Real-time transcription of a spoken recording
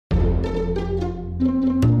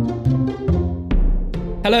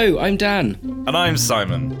Hello, I'm Dan. And I'm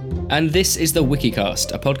Simon. And this is the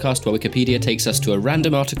Wikicast, a podcast where Wikipedia takes us to a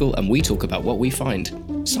random article and we talk about what we find.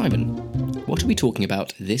 Simon, what are we talking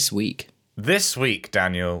about this week? This week,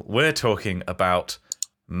 Daniel, we're talking about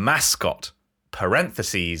Mascot,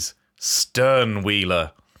 parentheses,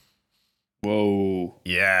 sternwheeler. Whoa.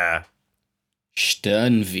 Yeah.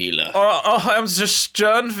 Sternwheeler. Oh, I'm the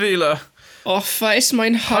sternwheeler. Oh, weiß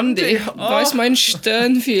mein Handy. Weiß mein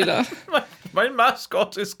Sternwheeler. My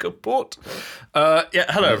mascot is kaput. Hello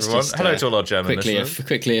everyone. Just, hello to all our German listeners.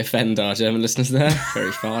 Quickly offend our German listeners there.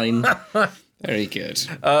 Very fine. Very good.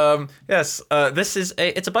 Yes, this is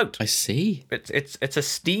it's a boat. I see. It's a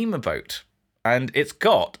steam boat, and it's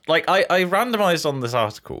got I randomized on this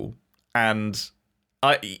article, and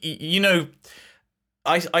I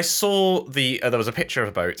saw there was a picture of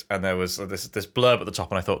a boat, and there was this blurb at the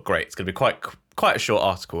top, and I thought, great, it's going to be quite a short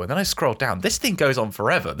article. And then I scrolled down. This thing goes on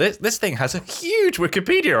forever. This thing has a huge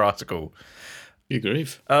Wikipedia article. You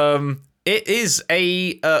grieve. It is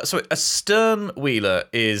a sternwheeler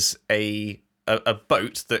is a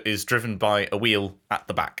boat that is driven by a wheel at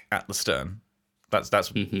the back, at the stern. That's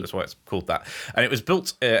why it's called that. And it was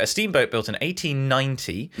built, a steamboat built in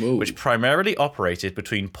 1890, Ooh. which primarily operated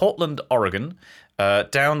between Portland, Oregon,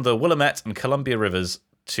 down the Willamette and Columbia rivers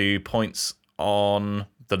to points on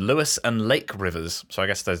the Lewis and Lake rivers. So I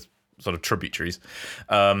guess there's sort of tributaries,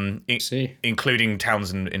 including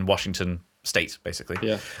towns in Washington State, basically.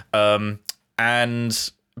 Yeah.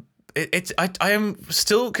 And I am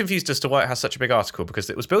still confused as to why it has such a big article, because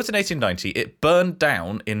it was built in 1890, it burned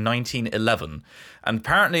down in 1911, and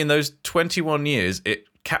apparently in those 21 years it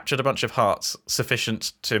captured a bunch of hearts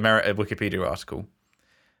sufficient to merit a Wikipedia article.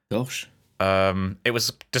 Gosh. It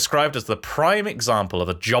was described as the prime example of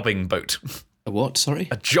a jobbing boat. A what, sorry?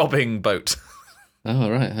 A jobbing boat.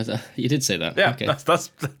 Oh, right. You did say that. Yeah, okay.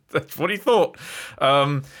 that's what he thought.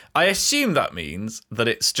 I assume that means that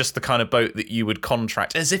it's just the kind of boat that you would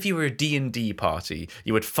contract, as if you were a D&D party.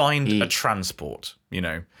 You would find a transport,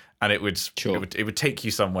 and it would take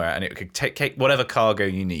you somewhere, and it could take whatever cargo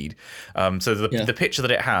you need. So the picture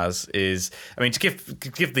that it has is, to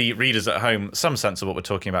give the readers at home some sense of what we're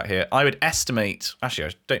talking about here, I would estimate. Actually,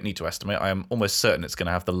 I don't need to estimate. I am almost certain it's going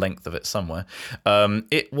to have the length of it somewhere.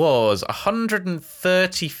 It was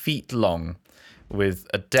 130 feet long, with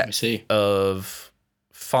a depth of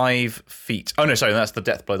 5 feet. Oh no, sorry, that's the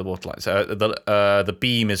depth below the waterline. So the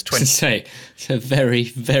beam is 20. So very,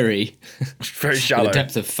 very, very shallow. The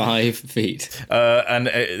depth of 5 feet. And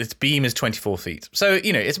its beam is 24 feet. So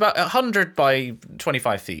it's about 100 by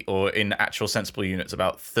 25 feet, or in actual sensible units,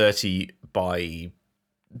 about 30 by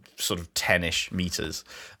sort of 10-ish meters.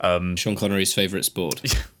 Sean Connery's favourite sport.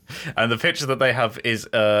 And the picture that they have is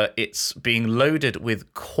it's being loaded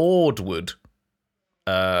with cordwood.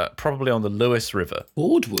 Probably on the Lewis River.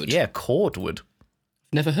 Cordwood? Yeah, cordwood.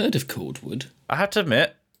 Never heard of cordwood. I have to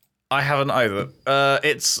admit, I haven't either.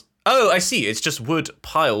 I see. It's just wood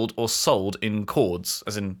piled or sold in cords,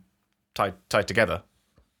 as in tied together.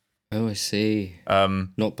 Oh, I see.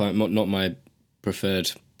 Not my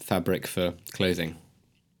preferred fabric for clothing.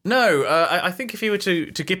 No, I think if you were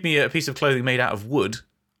to give me a piece of clothing made out of wood,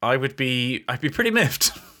 I'd be pretty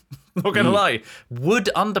miffed. Not gonna lie. Wood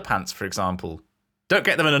underpants, for example. Don't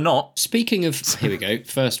get them in a knot. Speaking of, here we go.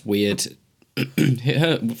 First weird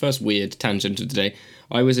tangent of the day.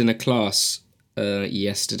 I was in a class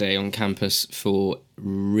yesterday on campus for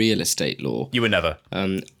real estate law. You were never.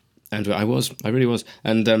 And I really was.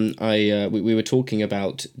 And we were talking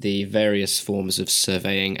about the various forms of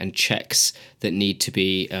surveying and checks that need to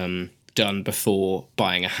be done before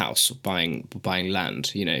buying a house, buying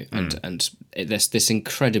land, and there's this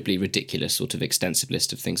incredibly ridiculous sort of extensive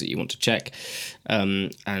list of things that you want to check,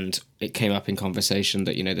 and it came up in conversation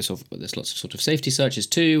that there's lots of sort of safety searches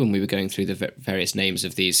too, and we were going through the various names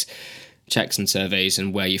of these checks and surveys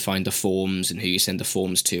and where you find the forms and who you send the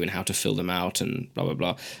forms to and how to fill them out and blah blah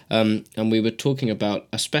blah, and we were talking about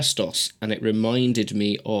asbestos, and it reminded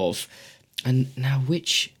me of, and now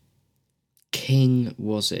which king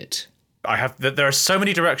was it? There are so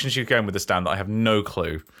many directions you could go in with this, Dan, that I have no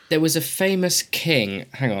clue. There was a famous king.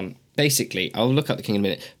 Hang on. Basically, I'll look up the king in a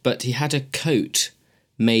minute. But he had a coat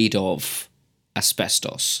made of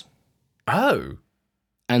asbestos. Oh.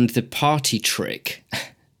 And the party trick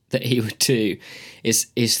that he would do is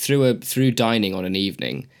through dining on an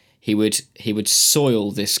evening, he would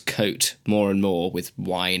soil this coat more and more with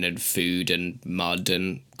wine and food and mud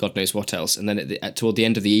and God knows what else. And then toward the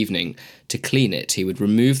end of the evening, to clean it, he would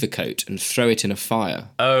remove the coat and throw it in a fire.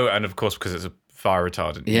 Oh, and of course, because it's a fire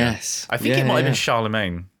retardant. Yes. I think it might have been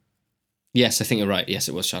Charlemagne. Yes, I think you're right. Yes,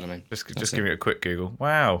 it was Charlemagne. Just give me a quick Google.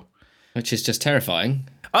 Wow. Which is just terrifying.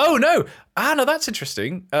 Oh no! No, that's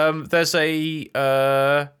interesting. There's he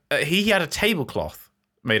had a tablecloth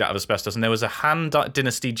made out of asbestos, and there was a Han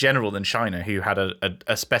Dynasty general in China who had a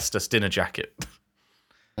asbestos dinner jacket.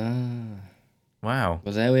 Wow.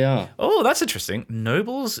 Well, there we are. Oh, that's interesting.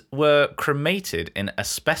 Nobles were cremated in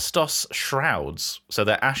asbestos shrouds, so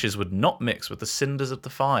their ashes would not mix with the cinders of the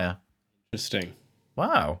fire. Interesting.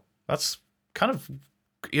 Wow. That's kind of...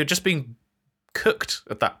 You're just being cooked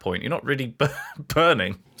at that point. You're not really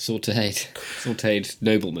burning. Sauteed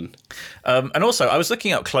nobleman. And also, I was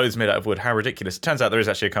looking at clothes made out of wood. How ridiculous. It turns out there is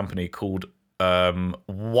actually a company called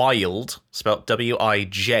Wild, spelt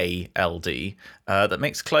WIJLD, that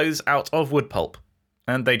makes clothes out of wood pulp.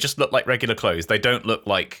 And they just look like regular clothes. They don't look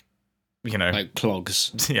like, like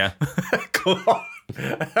clogs. Yeah.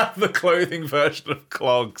 The clothing version of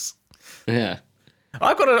clogs. Yeah.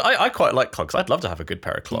 I quite like clogs. I'd love to have a good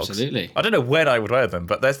pair of clogs. Absolutely. I don't know when I would wear them,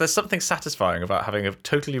 but there's something satisfying about having a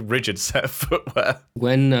totally rigid set of footwear.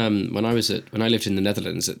 When I lived in the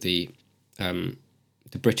Netherlands at the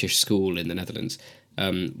British school in the Netherlands,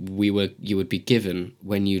 you would be given,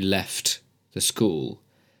 when you left the school,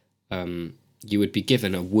 you would be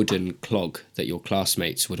given a wooden clog that your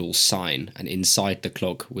classmates would all sign, and inside the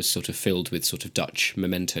clog was sort of filled with sort of Dutch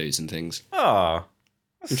mementos and things. Ah,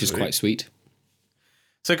 which is quite sweet.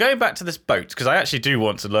 So going back to this boat, because I actually do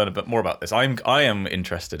want to learn a bit more about this. I am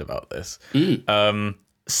interested about this.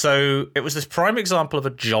 So it was this prime example of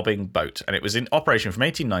a jobbing boat, and it was in operation from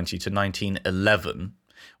 1890 to 1911,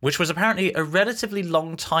 which was apparently a relatively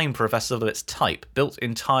long time for a vessel of its type, built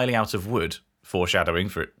entirely out of wood, foreshadowing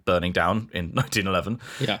for it burning down in 1911.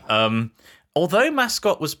 Yeah. Although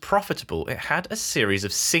Mascot was profitable, it had a series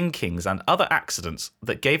of sinkings and other accidents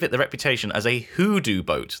that gave it the reputation as a hoodoo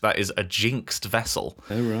boat, that is, a jinxed vessel.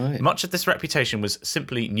 Oh, right. Much of this reputation was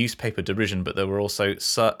simply newspaper derision, but there were also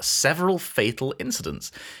several fatal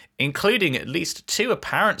incidents, including at least 2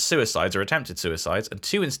 apparent suicides or attempted suicides and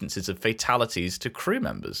 2 instances of fatalities to crew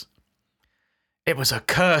members. It was a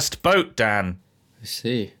cursed boat, Dan. I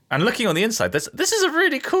see. And looking on the inside, this is a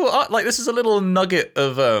really cool art. Like, this is a little nugget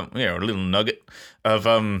of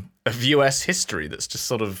of US history that's just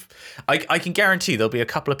sort of. I can guarantee there'll be a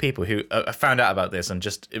couple of people who found out about this and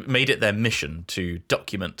just made it their mission to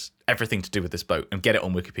document everything to do with this boat and get it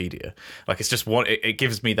on Wikipedia. Like, it's just one. It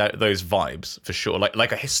gives me those vibes for sure.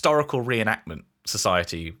 Like a historical reenactment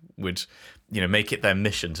society would, make it their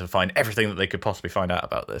mission to find everything that they could possibly find out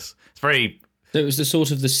about this. It's very. So it was the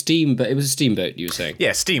sort of the steam, but it was a steamboat, you were saying?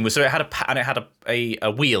 Yeah, steam. So it had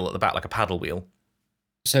a wheel at the back, like a paddle wheel.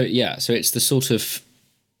 So it's the sort of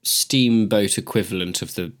steamboat equivalent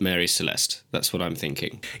of the Mary Celeste. That's what I'm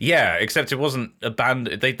thinking. Yeah, except it wasn't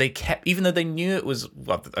abandoned. They kept, even though they knew it was.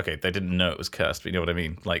 Well, okay, they didn't know it was cursed, but you know what I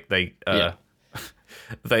mean. Like they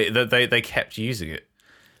kept using it.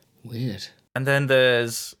 Weird. And then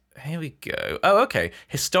here we go. Oh, okay,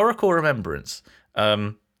 historical remembrance.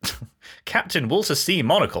 Captain Walter C.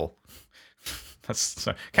 Monocle.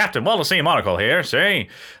 Captain Walter C. Monocle here, see,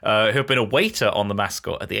 who had been a waiter on the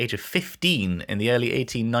Mascot at the age of 15 in the early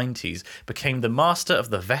 1890s, became the master of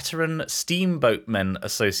the Veteran Steamboatmen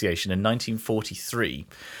Association in 1943.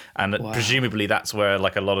 And presumably that's where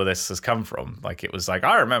like a lot of this has come from. Like, it was like,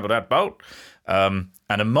 I remember that boat. And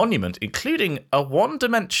a monument, including a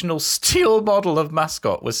one-dimensional steel model of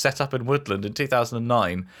Mascot, was set up in Woodland in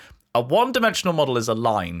 2009. A one-dimensional model is a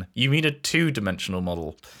line. You mean a two-dimensional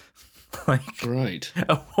model. Right.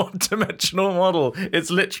 A one-dimensional model. It's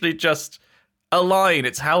literally just a line.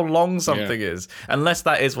 It's how long something is. Unless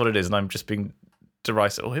that is what it is, and I'm just being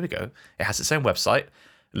derisive. Oh, here we go. It has its own website,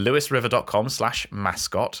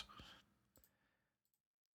 lewisriver.com/mascot.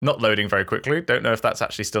 Not loading very quickly. Don't know if that's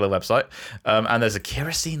actually still a website. And there's a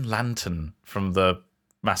kerosene lantern from the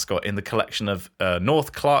Mascot in the collection of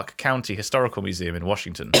North Clark County Historical Museum in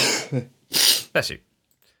Washington. Bless you.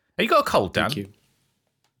 Have you got a cold, Dan? Thank you.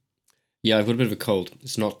 Yeah, I've got a bit of a cold.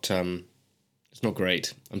 It's not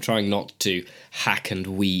great. I'm trying not to hack and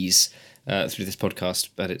wheeze through this podcast,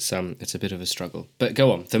 but it's a bit of a struggle. But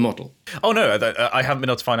go on, the model. Oh no, I haven't been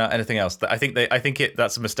able to find out anything else. I think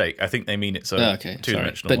that's a mistake. I think they mean it's a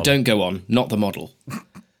two-dimensional But model. don't go on, not the model.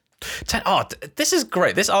 This is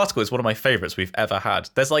great. This article is one of my favourites we've ever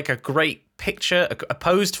had. There's like a great picture, a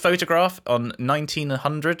posed photograph on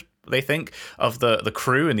 1900, they think, of the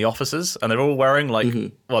crew and the officers, and they're all wearing like,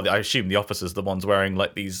 well, I assume the officers are the ones wearing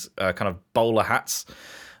like these kind of bowler hats,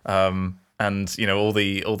 and all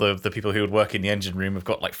the people who would work in the engine room have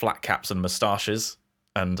got like flat caps and moustaches.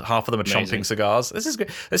 And half of them are chomping cigars. This is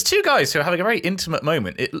good. There's 2 guys who are having a very intimate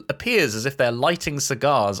moment. It appears as if they're lighting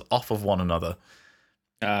cigars off of one another.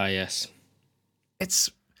 Ah, yes.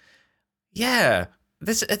 Yeah.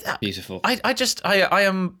 Beautiful. I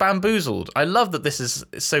am bamboozled. I love that this is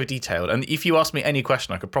so detailed. And if you ask me any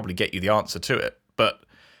question, I could probably get you the answer to it. But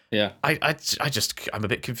Yeah. I'm a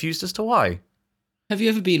bit confused as to why. Have you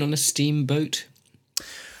ever been on a steamboat?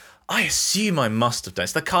 I assume I must have done.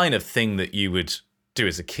 It's the kind of thing that you would do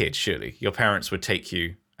as a kid, surely. Your parents would take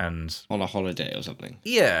you and... On a holiday or something?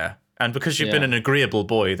 Yeah. And because you've been an agreeable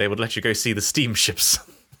boy, they would let you go see the steamships.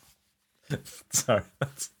 Sorry,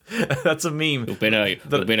 that's a meme. You've been an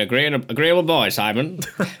agreeable boy, Simon.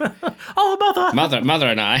 Oh, Mother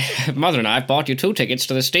and I bought you 2 tickets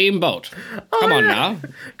to the steamboat. Come on now.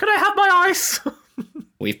 Can I have my ice?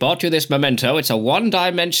 We've bought you this memento. It's a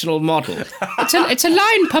one-dimensional model. It's a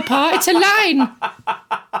line, Papa. It's a line.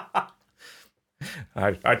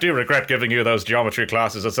 I do regret giving you those geometry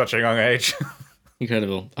classes at such a young age.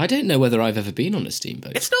 Incredible. I don't know whether I've ever been on a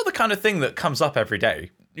steamboat. It's not the kind of thing that comes up every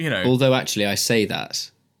day, you know. Although, actually, I say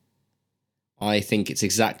that. I think it's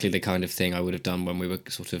exactly the kind of thing I would have done when we were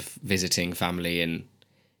sort of visiting family in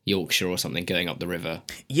Yorkshire or something, going up the river.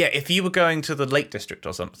 Yeah, if you were going to the Lake District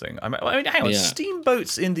or something. I mean, hang on,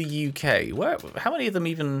 steamboats in the UK. How many of them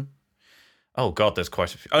even... Oh, God, there's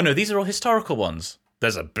quite a few. Oh, no, these are all historical ones.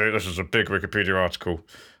 This is a big Wikipedia article.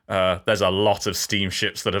 There's a lot of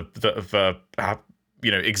steamships that have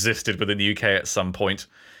existed within the UK at some point.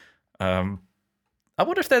 I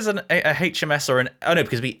wonder if there's a HMS or an... Oh, no,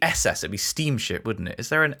 because it'd be SS. It'd be steamship, wouldn't it? Is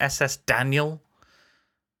there an SS Daniel?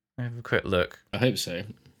 Have a quick look. I hope so.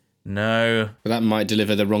 No. But that might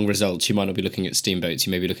deliver the wrong results. You might not be looking at steamboats.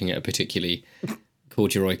 You may be looking at a particularly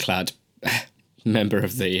corduroy-clad member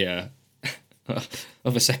of the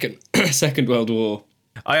of a second World War.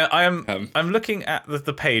 I'm looking at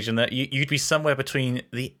the page, and that you'd be somewhere between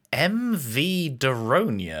the MV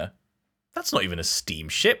Daronia. That's not even a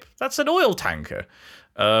steamship. That's an oil tanker.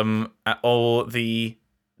 Or the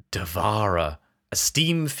Davara, a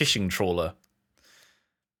steam fishing trawler.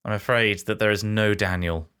 I'm afraid that there is no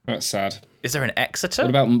Daniel. That's sad. Is there an Exeter?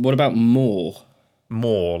 What about Moor?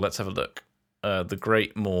 Moor. Let's have a look. The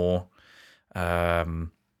Great Moor,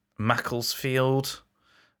 Macclesfield,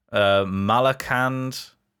 Malakand.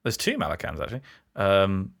 There's 2 Malakands actually.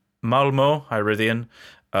 Malmo, Hyrithian,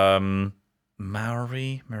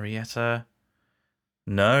 Maori, Marietta.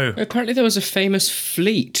 No. Apparently there was a famous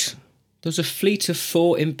fleet. There was a fleet of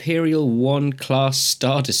 4 Imperial 1-class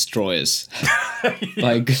Star Destroyers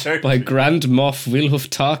by Grand Moff Wilhuf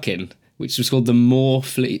Tarkin, which was called the Moor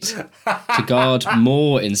Fleet, to guard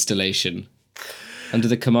Moor installation under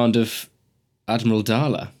the command of Admiral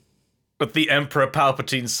Dala. With the Emperor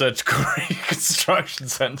Palpatine's Surgical Reconstruction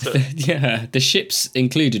Centre. Yeah, the ships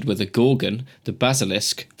included were the Gorgon, the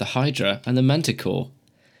Basilisk, the Hydra, and the Manticore,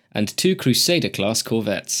 and 2 Crusader-class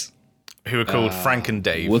corvettes. Who are called Frank and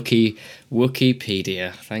Dave.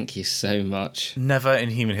 Wikipedia. Thank you so much. Never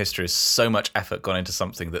in human history has so much effort gone into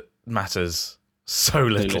something that matters so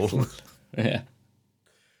little. Yeah.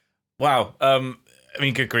 Wow. I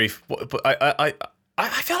mean, good grief. I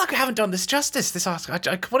feel like I haven't done this justice. This article.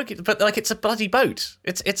 I want to get, but like, it's a bloody boat.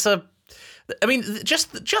 It's a. I mean,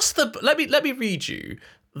 just the. Let me read you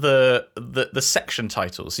the section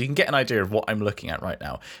titles so you can get an idea of what I'm looking at right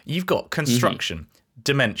now. You've got construction,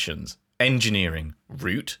 dimensions, engineering,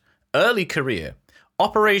 route, early career,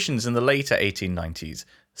 operations in the later 1890s,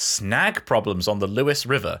 snag problems on the Lewis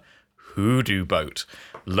River, hoodoo boat,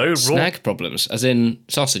 snag problems, as in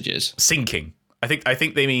sausages, sinking. I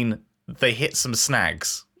think they mean they hit some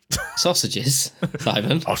snags. Sausages,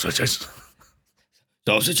 Simon. Sausages.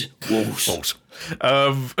 Wolves.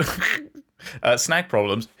 Snag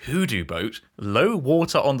problems, hoodoo boat, low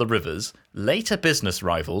water on the rivers, later business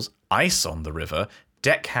rivals, ice on the river,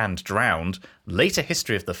 deckhand drowned, later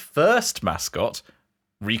history of the first Mascot,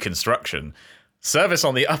 reconstruction, service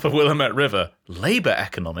on the upper Willamette River, labour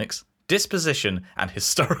economics, disposition, and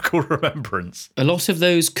historical remembrance. A lot of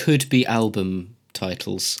those could be album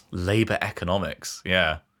titles. Labour economics,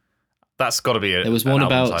 yeah. That's got to be it. There was one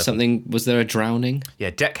about something. Was there a drowning? Yeah,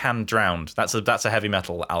 Deckhand Drowned. That's a heavy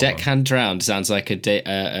metal album. Deckhand Drowned sounds like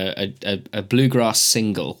a bluegrass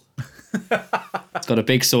single. It's got a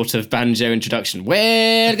big sort of banjo introduction.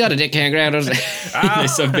 Well, got a deckhand drowned.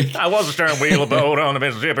 I was a stern wheeler boat on the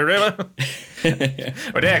Mississippi River.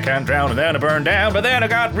 But deckhand drowned and then I burned down. But then I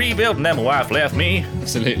got rebuilt and then my wife left me.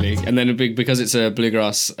 Absolutely. And then because it's a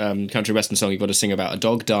bluegrass country western song, you've got to sing about a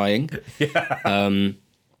dog dying. Yeah.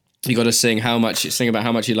 You got to sing about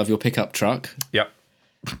how much you love your pickup truck. Yep.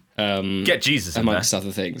 Get Jesus in amongst there.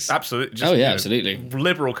 other things. Absolutely. Just, absolutely.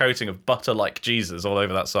 Liberal coating of butter like Jesus all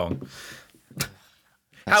over that song.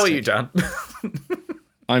 How are you, Dan?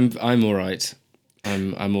 I'm all right.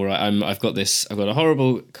 I'm all right. I've got a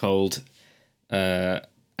horrible cold, and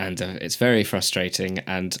it's very frustrating.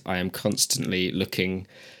 And I am constantly looking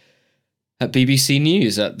at BBC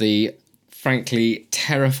News at the frankly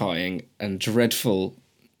terrifying and dreadful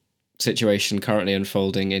situation currently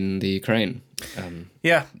unfolding in the Ukraine.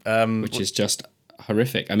 Which is just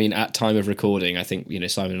horrific. I mean, at time of recording, I think,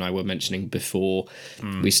 Simon and I were mentioning before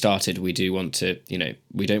we started, we do want to,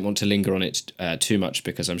 we don't want to linger on it too much,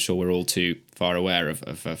 because I'm sure we're all too far aware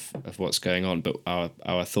of what's going on. But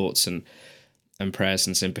our thoughts and prayers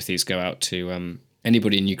and sympathies go out to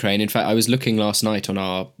anybody in Ukraine. In fact, I was looking last night on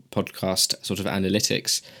our podcast sort of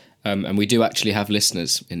analytics, and we do actually have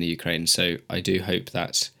listeners in the Ukraine. So I do hope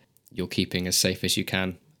that you're keeping as safe as you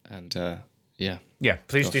can. And yeah,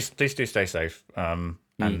 please do stay safe. And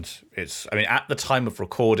it's, I mean, at the time of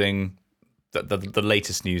recording, the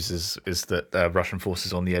latest news is that Russian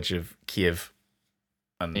forces on the edge of Kiev,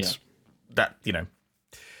 and that,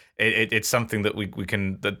 it's something that we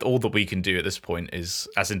can, that all that we can do at this point is,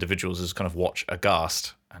 as individuals, is kind of watch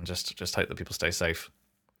aghast and just hope that people stay safe.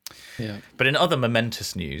 Yeah. But in other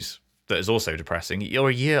momentous news that is also depressing, you're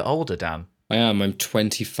a year older, Dan. I am. I'm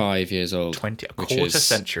 25 years old. A quarter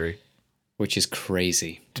century. Which is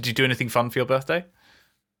crazy. Did you do anything fun for your birthday?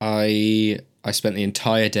 I spent the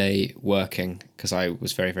entire day working because I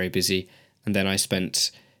was very, very busy. And then I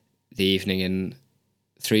spent the evening in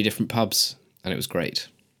 3 different pubs, and it was great.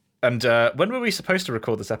 And when were we supposed to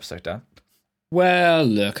record this episode, Dan? Well,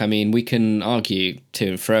 look, I mean, we can argue to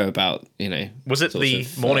and fro about, Was it the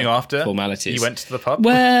morning after formalities you went to the pub?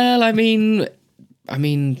 Well, I mean,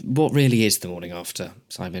 what really is the morning after,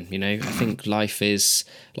 Simon? I think life is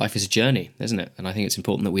a journey, isn't it? And I think it's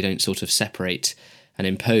important that we don't sort of separate and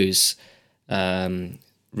impose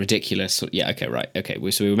ridiculous. Yeah, okay, right,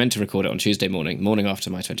 okay. So we were meant to record it on Tuesday morning after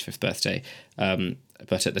my 25th birthday.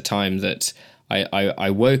 But at the time that I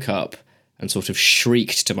woke up and sort of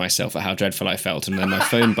shrieked to myself at how dreadful I felt, and then my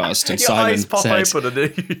phone buzzed, and Your Simon eyes pop said, open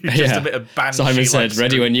and just a bit of banshee. Simon said,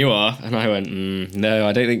 "Ready when you are," and I went, "No,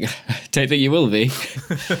 I don't think you will be."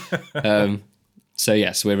 So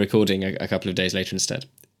yes, we're recording a couple of days later instead.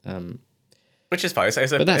 Which is fine.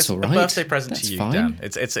 But that's all right. A birthday present That's to you, fine. Dan.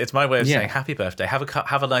 It's my way of saying happy birthday.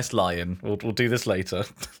 Have a nice lie-in. We'll do this later.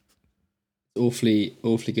 Awfully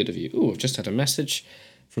good of you. Oh, I've just had a message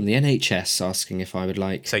from the NHS asking if I would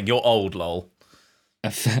like saying you're old, lol.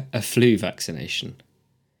 A flu vaccination.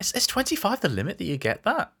 Is 25 the limit that you get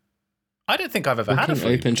that? I don't think I've ever had a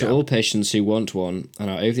flu. Open to all patients who want one and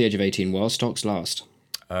are over the age of 18 while stocks last.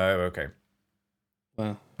 Oh, okay.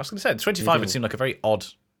 Well, I was going to say 25 would seem like a very odd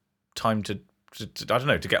time to I don't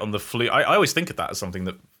know, to get on the flu. I always think of that as something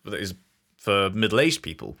that is for middle-aged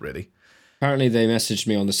people, really. Apparently they messaged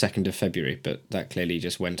me on the 2nd of February, but that clearly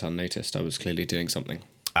just went unnoticed. I was clearly doing something.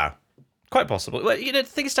 Quite possible. Well, the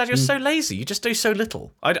thing is, Dad, you're so lazy. You just do so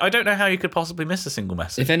little. I don't know how you could possibly miss a single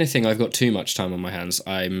message. If anything, I've got too much time on my hands.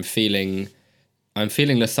 I'm feeling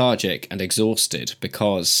lethargic and exhausted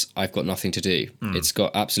because I've got nothing to do. It's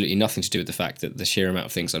got absolutely nothing to do with the fact that the sheer amount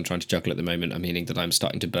of things I'm trying to juggle at the moment are meaning that I'm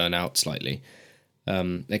starting to burn out slightly.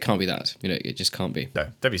 It can't be that. It just can't be. No,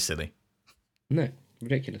 don't be silly. No,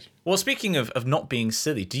 ridiculous. Well, speaking of not being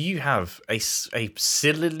silly, do you have a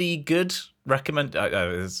sillily good recommend?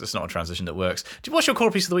 It's not a transition that works. What's your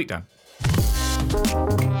core piece of the week, Dan?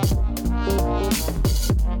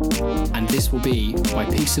 And this will be my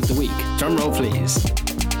piece of the week. Drum roll, please.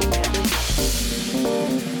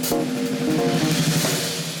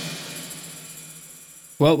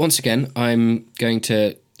 Well, once again, I'm going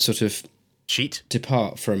to sort of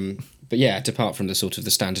depart from the sort of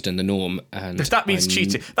the standard and the norm. And if that means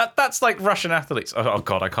cheating, that's like Russian athletes. Oh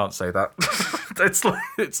God, I can't say that.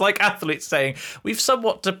 it's like athletes saying we've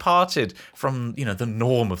somewhat departed from the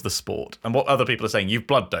norm of the sport, and what other people are saying, you've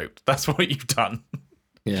blood doped. That's what you've done.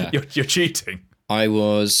 Yeah, you're cheating. I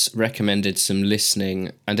was recommended some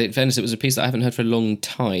listening, and in fairness, it was a piece that I haven't heard for a long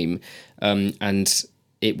time, and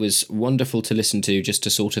it was wonderful to listen to just to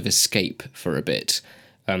sort of escape for a bit.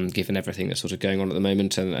 Given everything that's sort of going on at the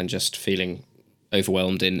moment, and just feeling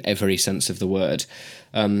overwhelmed in every sense of the word.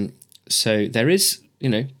 So there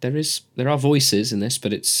are voices in this,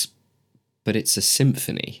 but it's a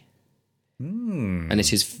symphony. And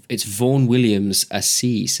it's Vaughan Williams' A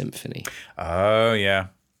Sea Symphony. Oh yeah,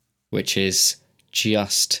 which is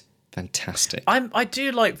just fantastic. I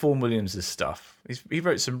do like Vaughan Williams' stuff. He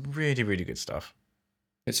wrote some really, really good stuff.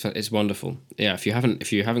 It's wonderful. Yeah, if you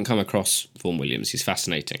haven't come across Vaughan Williams, he's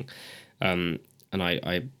fascinating, and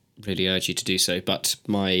I really urge you to do so. But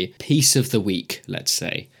my piece of the week, let's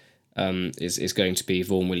say, is going to be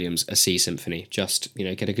Vaughan Williams' A Sea Symphony. Just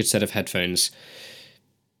get a good set of headphones,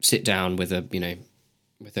 sit down with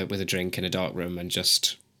a drink in a dark room, and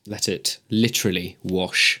just let it literally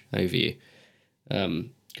wash over you,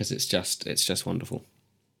 because it's just wonderful.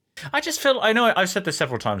 I just feel, I know I've said this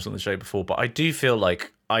several times on the show before, but I do feel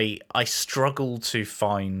like I struggle to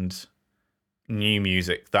find new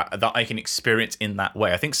music that I can experience in that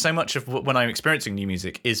way. I think so much of when I'm experiencing new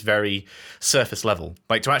music is very surface level.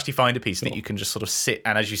 Like, to actually find a piece that you can just sort of sit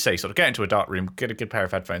and, as you say, sort of get into a dark room, get a good pair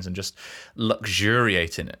of headphones and just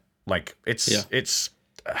luxuriate in it. Like, it's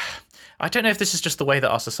I don't know if this is just the way that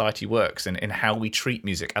our society works and in how we treat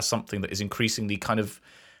music as something that is increasingly kind of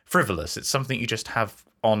frivolous. It's something you just have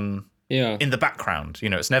on in the background. You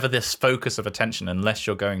know, it's never this focus of attention unless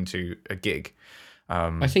you're going to a gig.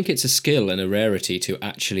 I think it's a skill and a rarity to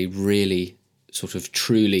actually really sort of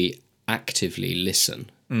truly actively listen.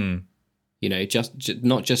 You know, just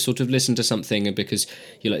not just sort of listen to something because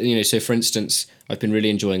so for instance, I've been really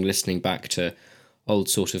enjoying listening back to old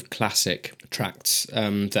sort of classic tracks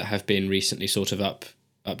that have been recently sort of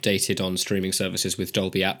updated on streaming services with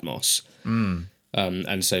Dolby Atmos.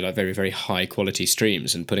 And so like very, very high quality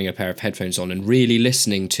streams, and putting a pair of headphones on and really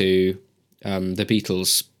listening to the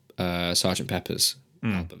Beatles' Sgt. Pepper's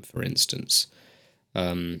album, for instance,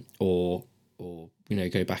 or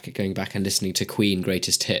going back and listening to Queen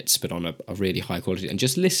Greatest Hits, but on a really high quality, and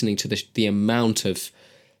just listening to the amount of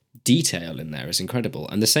detail in there is incredible.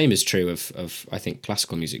 And the same is true of I think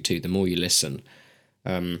classical music too. The more you listen,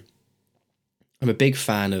 I'm a big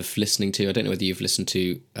fan of listening to, I don't know whether you've listened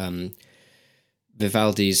to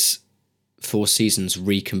Vivaldi's Four Seasons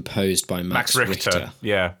recomposed by Max Richter.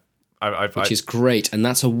 Yeah. Which is great, and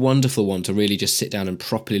that's a wonderful one to really just sit down and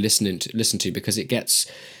properly listen to, because it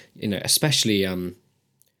gets, especially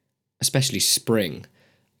spring.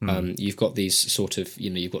 You've got these sort of,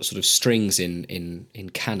 you've got sort of strings in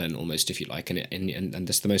canon almost, if you like, and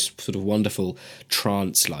there's the most sort of wonderful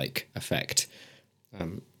trance-like effect.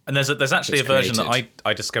 And there's actually a version that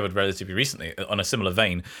I discovered relatively recently on a similar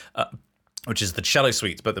vein. Which is the cello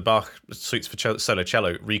suites, but the Bach suites for solo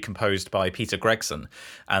cello, recomposed by Peter Gregson,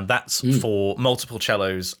 and that's for multiple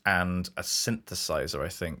cellos and a synthesizer, I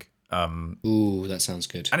think. Ooh, that sounds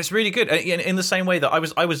good. And it's really good. In the same way that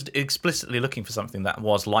I was explicitly looking for something that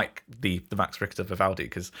was like the Max Richter Vivaldi,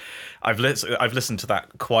 because I've listened to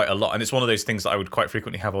that quite a lot, and it's one of those things that I would quite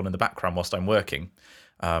frequently have on in the background whilst I'm working.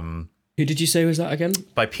 Who did you say was that again?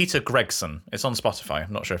 By Peter Gregson. It's on Spotify.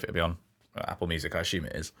 I'm not sure if it'll be on Apple Music. I assume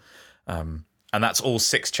it is. And that's all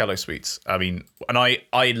 6 cello suites. I mean, and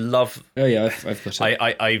I love. Oh yeah, I've got it.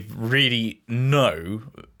 I really know,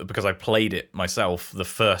 because I played it myself, the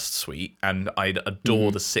first suite, and I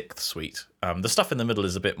adore the 6th suite. The stuff in the middle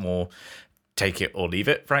is a bit more take it or leave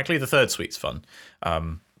it. Frankly, the 3rd suite's fun,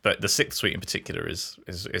 but the 6th suite in particular is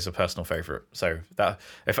a personal favourite. So that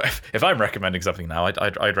if I'm recommending something now,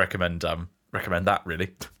 I'd recommend that, really.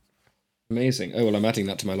 Amazing. Oh, well, I'm adding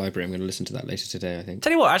that to my library. I'm going to listen to that later today, I think.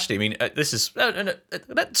 Tell you what, actually, I mean, this is...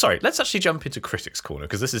 sorry, let's actually jump into Critics' Corner,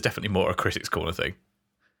 because this is definitely more a Critics' Corner thing.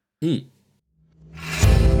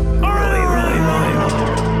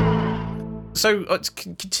 So,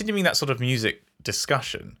 continuing that sort of music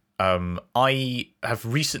discussion, I have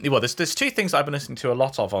recently... Well, there's 2 things I've been listening to a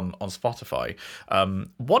lot of on Spotify.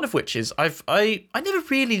 One of which is I never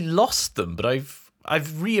really lost them, but I've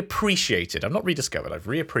reappreciated. I've not rediscovered. I've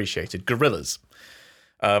reappreciated Gorillaz,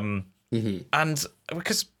 and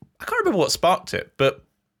because I can't remember what sparked it, but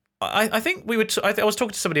I think I was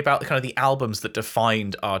talking to somebody about kind of the albums that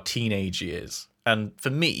defined our teenage years, and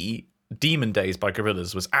for me, Demon Days by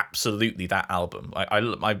Gorillaz was absolutely that album.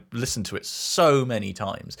 I listened to it so many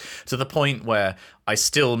times, to the point where I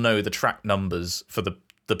still know the track numbers for the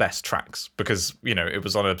best tracks, because it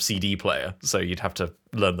was on a CD player, so you'd have to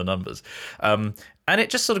learn the numbers, and it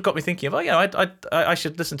just sort of got me thinking of I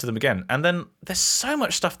should listen to them again. And then there's so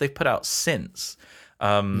much stuff they've put out since,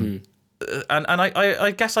 and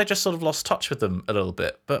I guess I just sort of lost touch with them a little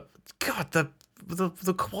bit, but God,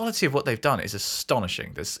 the quality of what they've done is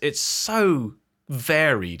astonishing. It's so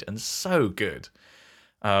varied and so good.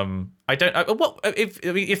 If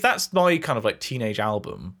that's my kind of like teenage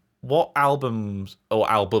album, what albums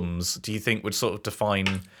do you think would sort of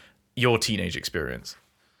define your teenage experience?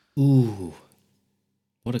 Ooh,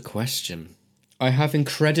 what a question. I have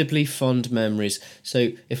incredibly fond memories. So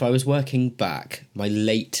if I was working back, my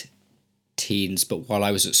late teens, but while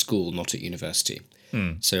I was at school, not at university.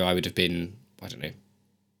 So I would have been,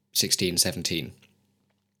 16, 17.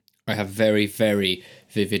 I have very, very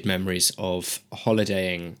vivid memories of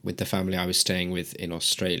holidaying with the family I was staying with in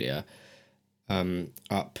Australia,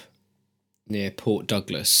 up near Port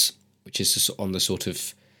Douglas, which is on the sort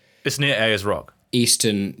of... It's near Ayers Rock.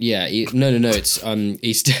 Eastern, no, it's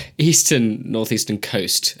eastern, northeastern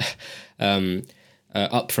coast,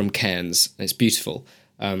 up from Cairns. It's beautiful.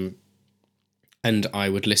 And I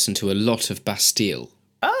would listen to a lot of Bastille.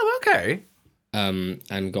 Oh, okay.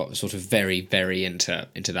 And got sort of very, very into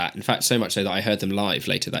that. In fact, so much so that I heard them live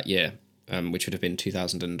later that year, which would have been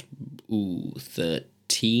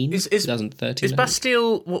 2013. 2013. Is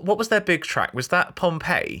Bastille? What was their big track? Was that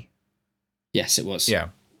Pompeii? Yes, it was. Yeah.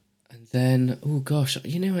 And then, oh gosh,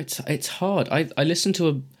 it's hard. I listened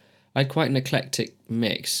to I had quite an eclectic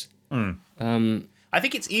mix. I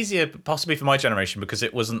think it's easier, possibly for my generation, because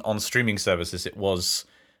it wasn't on streaming services. It was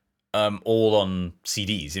all on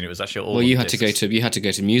CDs. It was actually all. Well, on you had discs. to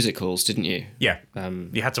go to music halls, didn't you? Yeah.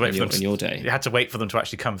 You had to wait for them in your day. You had to wait for them to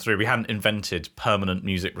actually come through. We hadn't invented permanent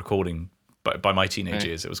music recording by my teenage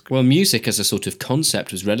years. It was music as a sort of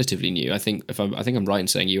concept was relatively new. I think I'm right in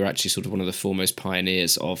saying you were actually sort of one of the foremost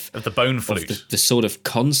pioneers of the bone flute, the sort of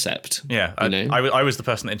concept. Yeah, I was the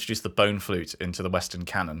person that introduced the bone flute into the Western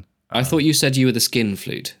canon. I thought you said you were the skin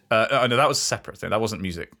flute. No, that was a separate thing. That wasn't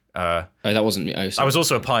music. That wasn't me. Oh, sorry. I was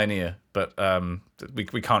also a pioneer, but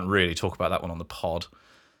we can't really talk about that one on the pod.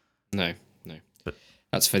 No.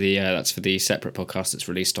 That's for the separate podcast that's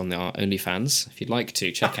released on our OnlyFans. If you'd like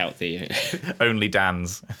to check out the Only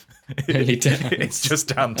Dan's. Only Dan's. It's just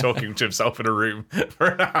Dan talking to himself in a room for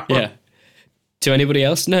an hour. Yeah. To anybody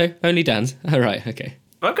else? No, only Dan's. All right, okay.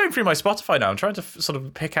 I'm going through my Spotify now. I'm trying to sort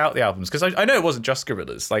of pick out the albums because I know it wasn't just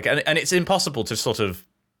Gorillaz. And it's impossible to sort of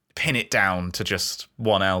pin it down to just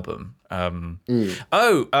one album.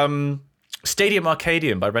 Stadium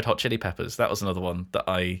Arcadium by Red Hot Chili Peppers. That was another one that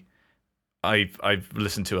I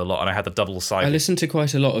listened to a lot, and I had the double side. I listened to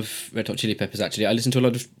quite a lot of Red Hot Chili Peppers, actually. I listened to a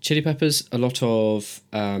lot of Chili Peppers, a lot of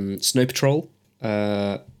Snow Patrol,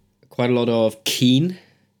 quite a lot of Keane.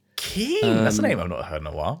 Keane? That's a name I've not heard in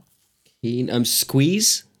a while. Keane.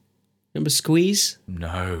 Squeeze. Remember Squeeze?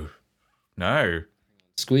 No.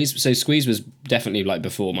 Squeeze. So Squeeze was definitely like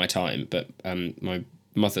before my time, but my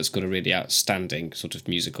mother's got a really outstanding sort of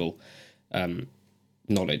musical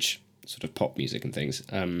knowledge, sort of pop music and things.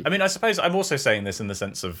 I mean, I suppose I'm also saying this in the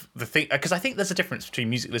sense of the thing, because I think there's a difference between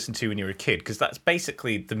music listened to when you're a kid, because that's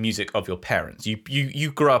basically the music of your parents.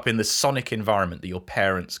 You grew up in the sonic environment that your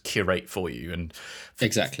parents curate for you, and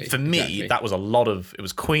exactly. For me, that was a lot of. It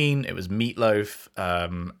was Queen, it was Meatloaf,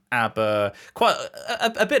 ABBA, quite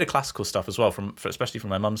a bit of classical stuff as well, especially from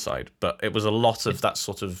my mum's side. But it was a lot of that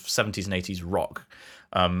sort of 70s and 80s rock.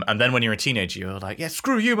 And then when you're a teenager, you're like, yeah,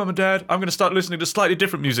 screw you, mum and dad. I'm going to start listening to slightly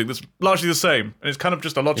different music that's largely the same. And it's kind of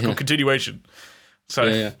just a logical continuation.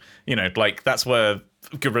 So, like that's where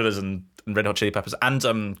Gorillaz and Red Hot Chili Peppers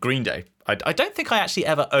and Green Day. I don't think I actually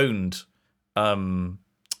ever owned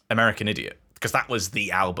American Idiot, because that was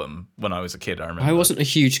the album when I was a kid, I remember. I wasn't a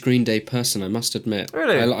huge Green Day person, I must admit.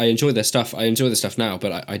 Really? I enjoy their stuff. I enjoy the stuff now,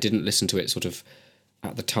 but I didn't listen to it sort of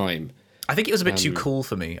at the time. I think it was a bit too cool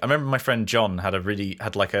for me. I remember my friend John had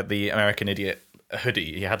the American Idiot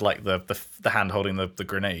hoodie. He had like the hand holding the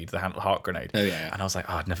grenade, the heart grenade. Oh yeah. And I was like,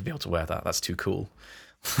 I'd never be able to wear that. That's too cool.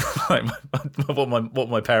 Like what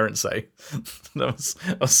my parents say. I was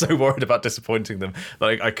so worried about disappointing them.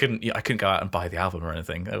 Like I couldn't go out and buy the album or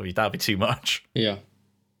anything. That'd be too much. Yeah.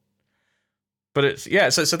 But it's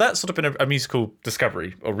so that's sort of been a musical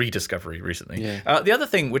discovery or rediscovery recently. Yeah. The other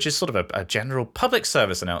thing, which is sort of a general public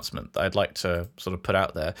service announcement that I'd like to sort of put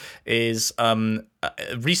out there, is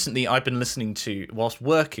recently I've been listening to, whilst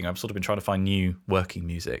working, I've sort of been trying to find new working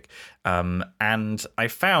music, and I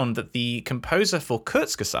found that the composer for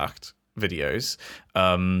Kurzgesagt videos,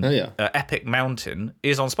 Epic Mountain,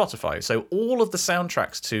 is on Spotify. So all of the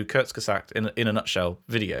soundtracks to Kurzgesagt in a nutshell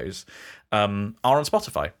videos are on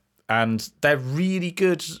Spotify. And they're really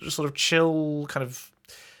good, sort of chill, kind of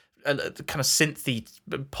synthy,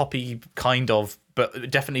 poppy kind of, but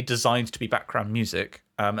definitely designed to be background music.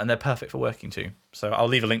 And they're perfect for working to. So I'll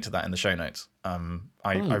leave a link to that in the show notes.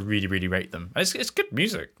 I really, really rate them. And it's good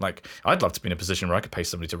music. Like I'd love to be in a position where I could pay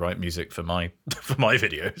somebody to write music for my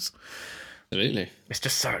videos. Absolutely. It's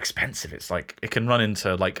just so expensive. It's like it can run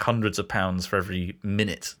into like hundreds of pounds for every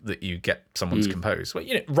minute that you get someone's composed. Well,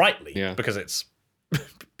 rightly, because it's.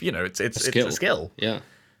 It's a skill. Yeah.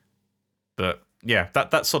 But yeah,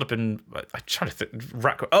 that's sort of been. I'm trying to think.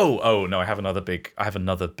 Oh no, I have another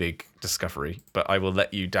big discovery. But I will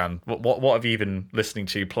let you, Dan. What have you been listening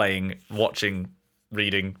to, playing, watching,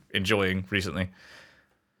 reading, enjoying recently?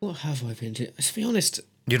 What have I been doing? To be honest,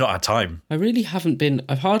 you've not had time. I really haven't been.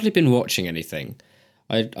 I've hardly been watching anything.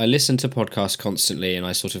 I listen to podcasts constantly, and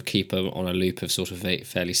I sort of keep on a loop of sort of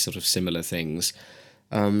fairly sort of similar things.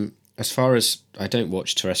 As far as I don't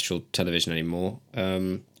watch terrestrial television anymore,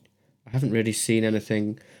 I haven't really seen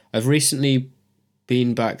anything. I've recently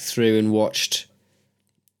been back through and watched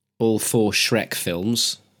all 4 Shrek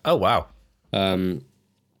films, Oh wow.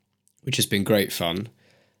 which has been great fun,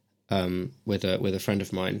 with a friend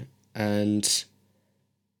of mine. And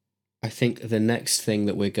I think the next thing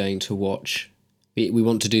that we're going to watch, we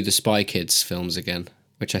want to do the Spy Kids films again,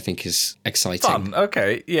 which I think is exciting. Fun.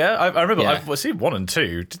 Okay. Yeah. I remember. Yeah. I've seen 1 and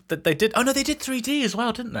 2. They did. Oh no, they did 3D as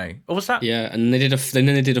well, didn't they? Or was that? Yeah, and then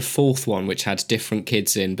they did a 4th one which had different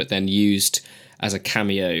kids in, but then used as a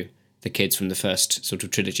cameo the kids from the first sort of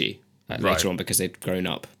trilogy later on, because they'd grown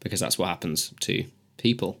up, because that's what happens to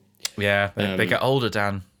people. Yeah. They get older,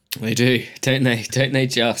 Dan. They do, don't they? Don't they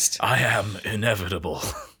just? I am inevitable.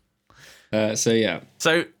 So yeah.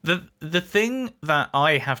 So the thing that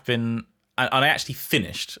I have been, and I actually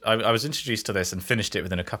finished, I was introduced to this and finished it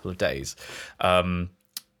within a couple of days,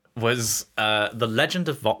 was The Legend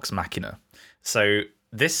of Vox Machina. So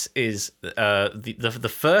this is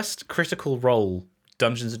the first Critical Role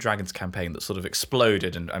Dungeons & Dragons campaign that sort of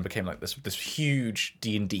exploded and became like this huge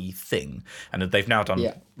D&D thing. And they've now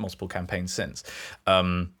done multiple campaigns since.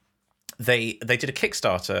 They did a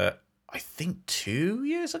Kickstarter, I think 2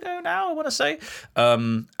 years ago now, I want to say.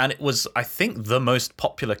 And it was, I think, the most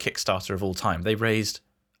popular Kickstarter of all time. They raised,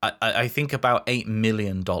 I think, about $8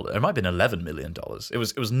 million. It might have been $11 million. It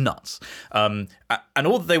was nuts. And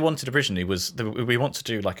all that they wanted originally was, we want to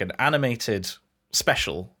do like an animated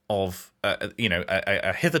special of,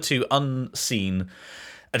 a hitherto unseen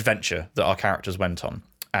adventure that our characters went on.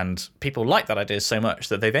 And people liked that idea so much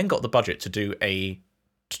that they then got the budget to do a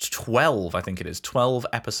 12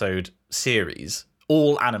 episode series,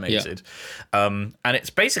 all animated. And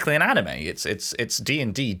it's basically an anime. It's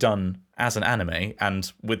D&D done as an anime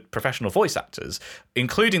and with professional voice actors,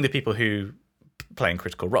 including the people who play in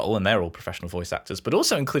Critical Role, and they're all professional voice actors, but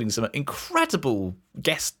also including some incredible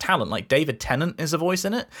guest talent, like David Tennant is a voice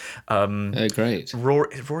in it. Oh, great. No,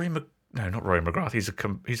 not Rory McGrath.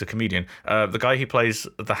 He's a comedian. The guy who plays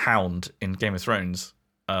the Hound in Game of Thrones.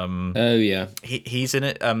 Oh yeah, he's in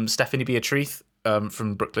it. Stephanie Beatrice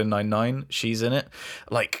from Brooklyn Nine-Nine, she's in it.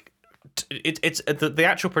 Like, it's the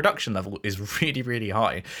actual production level is really, really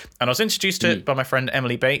high. And I was introduced to it by my friend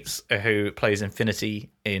Emily Bates, who plays Infinity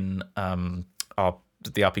in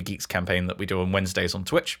the RP Geeks campaign that we do on Wednesdays on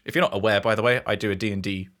Twitch. If you're not aware, by the way, I do a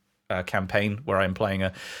D&D campaign where I'm playing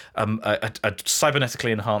a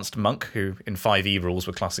cybernetically enhanced monk who, in 5e rules,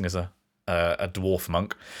 we're classing as a dwarf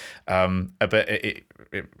monk.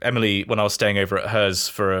 Emily, when I was staying over at hers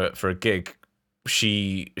for a gig,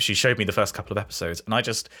 she showed me the first couple of episodes, and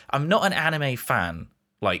I'm not an anime fan,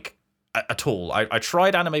 like, at all. I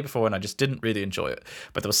tried anime before and I just didn't really enjoy it,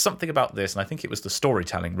 but there was something about this, and I think it was the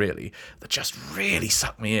storytelling really that just really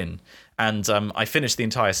sucked me in. And I finished the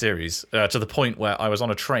entire series to the point where I was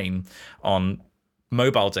on a train on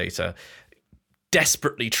mobile data,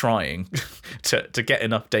 desperately trying to get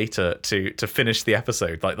enough data to finish the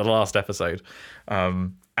episode, like the last episode.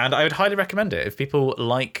 And I would highly recommend it if people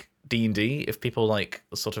like D&D, if people like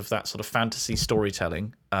that sort of fantasy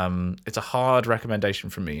storytelling. It's a hard recommendation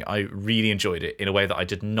from me. I really enjoyed it in a way that I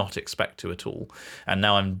did not expect to at all. And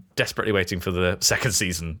now I'm desperately waiting for the second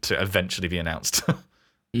season to eventually be announced. I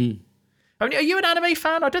mean, are you an anime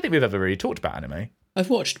fan? I don't think we've ever really talked about anime. I've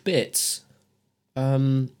watched bits.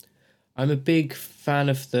 I'm a big fan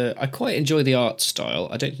of I quite enjoy the art style.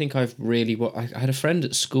 I don't think I've really... I had a friend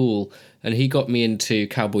at school, and he got me into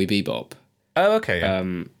Cowboy Bebop. Oh, okay.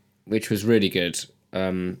 Yeah. Which was really good.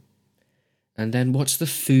 And then what's the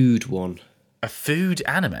food one? A food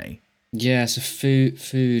anime? Yeah, it's a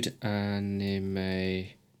food anime.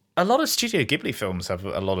 A lot of Studio Ghibli films have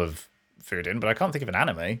a lot of food in, but I can't think of an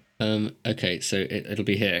anime. Okay, so it'll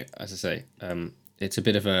be here, as I say. It's a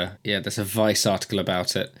bit of there's a Vice article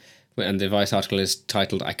about it. And the Vice article is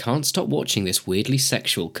titled, "I Can't Stop Watching This Weirdly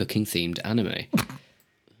Sexual Cooking-Themed Anime."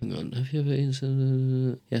 Hang on, have you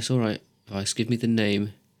ever... Yes, all right. Vice, give me the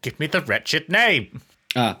name. Give me the wretched name.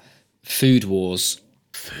 Food Wars.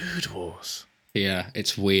 Food Wars. Yeah,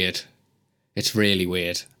 it's weird. It's really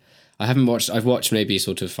weird. I've watched maybe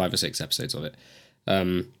sort of 5 or 6 episodes of it.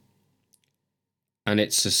 And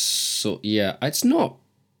it's it's not...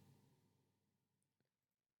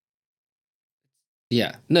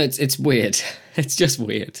 Yeah, no, it's weird. It's just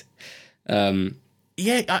weird.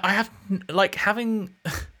 Yeah, I have, like, having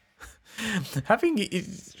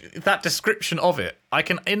that description of it, I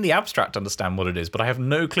can, in the abstract, understand what it is, but I have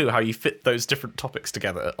no clue how you fit those different topics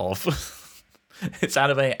together of it's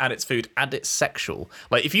anime and it's food and it's sexual.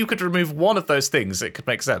 Like, if you could remove one of those things, it could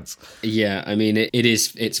make sense. Yeah, I mean,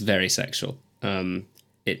 it's very sexual.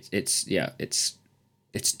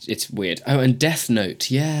 It's weird. Oh, and Death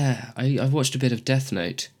Note. Yeah, I've watched a bit of Death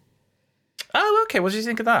Note. Oh, okay. What did you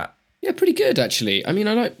think of that? Yeah, pretty good actually. I mean,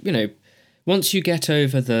 I like, once you get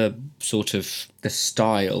over the sort of the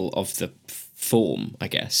style of the form, I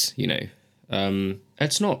guess,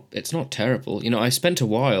 it's not terrible. I spent a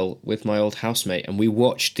while with my old housemate and we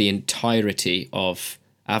watched the entirety of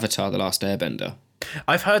Avatar: The Last Airbender.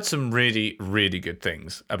 I've heard some really, really good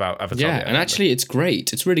things about Avatar. Yeah, and actually it's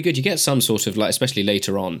great. It's really good. You get some sort of, like, especially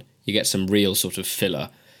later on, you get some real sort of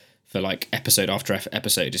filler for, like, episode after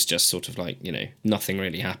episode. It's just sort of like, nothing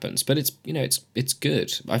really happens. But it's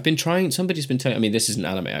good. I've been trying, somebody's been telling, I mean, this is an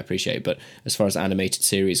anime, I appreciate, but as far as animated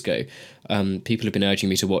series go, people have been urging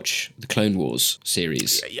me to watch the Clone Wars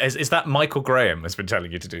series. Is that Michael Graham has been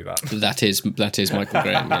telling you to do that? That is Michael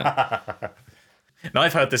Graham, yeah. No,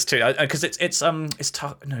 I've heard this too, because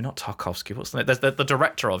not Tarkovsky. What's the name? The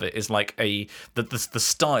director of it is like the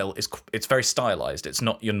style it's very stylized. It's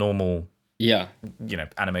not your normal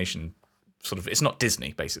animation sort of. It's not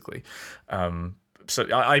Disney basically. So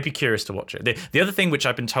I'd be curious to watch it. The other thing which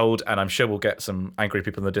I've been told, and I'm sure we'll get some angry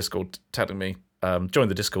people in the Discord telling me, join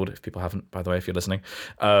the Discord if people haven't, by the way, if you're listening,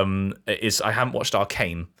 is I haven't watched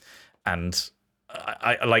Arcane, and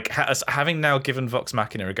I like having now given Vox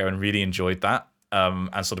Machina a go and really enjoyed that.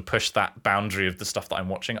 And sort of push that boundary of the stuff that I'm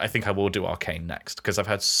watching. I think I will do Arcane next because I've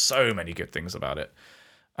heard so many good things about it.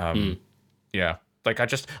 Yeah, like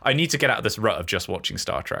I need to get out of this rut of just watching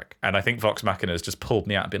Star Trek, and I think Vox Machina has just pulled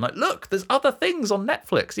me out and been like, look, there's other things on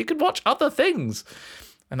Netflix. You could watch other things,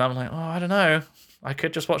 and I'm like, oh, I don't know. I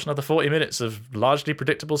could just watch another 40 minutes of largely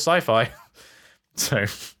predictable sci-fi. So,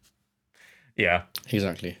 yeah,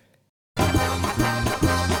 exactly.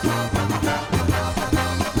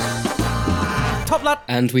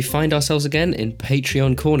 And we find ourselves again in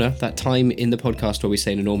Patreon Corner, that time in the podcast where we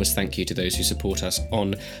say an enormous thank you to those who support us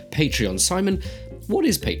on Patreon. Simon, what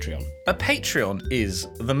is Patreon? A Patreon is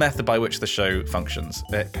the method by which the show functions.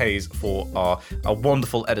 It pays for our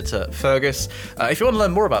wonderful editor, Fergus. If you want to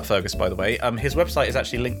learn more about Fergus, by the way, his website is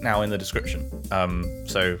actually linked now in the description.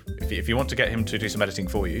 So if you want to get him to do some editing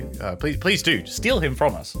for you, please do. Steal him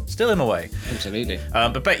from us. Steal him away. Absolutely.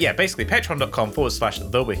 But yeah, basically,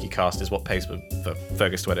 patreon.com/the Wikicast is what pays for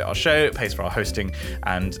Fergus to edit our show. It pays for our hosting.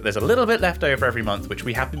 And there's a little bit left over every month, which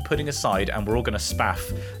we have been putting aside, and we're all going to spaff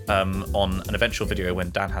on an eventual video when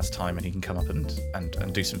Dan has time and he can come up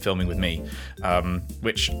and do some filming with me,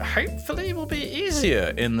 which hopefully will be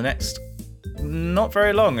easier in the next not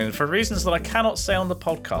very long, and for reasons that I cannot say on the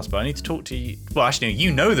podcast, but I need to talk to you. Well, actually,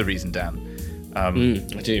 you know the reason, Dan. I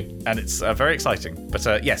do, and it's very exciting.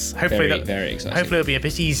 But yes, hopefully very exciting. Hopefully it'll be a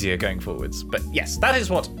bit easier going forwards. But yes, that is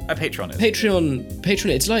what a Patreon is.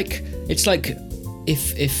 Patreon. It's like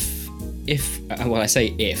if well, I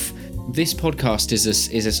say if. This podcast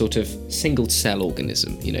is a sort of single cell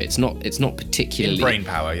organism. It's not particularly in brain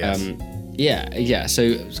power. Yes. Yeah.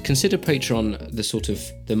 So consider Patreon the sort of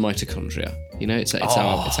the mitochondria. It's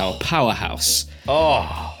our powerhouse.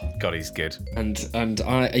 Oh God, he's good. And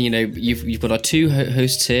I, you've got our two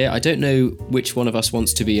hosts here. I don't know which one of us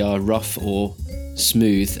wants to be our rough or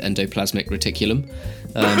smooth endoplasmic reticulum,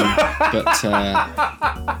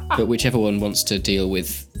 but whichever one wants to deal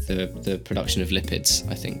with the production of lipids,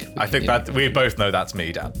 I think. That we both know that's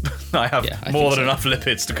me, Dan. I have more than enough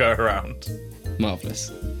lipids to go around.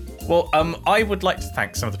 Marvellous. Well, I would like to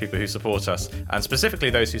thank some of the people who support us, and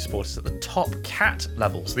specifically those who support us at the top cat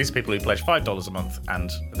level. So these are people who pledge $5 a month,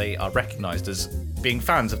 and they are recognised as being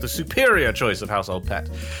fans of the superior choice of household pet.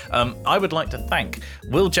 I would like to thank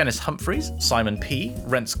Will Jenice Humphreys, Simon P.,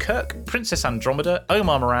 Rents Kirk, Princess Andromeda,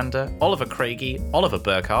 Omar Miranda, Oliver Craigie, Oliver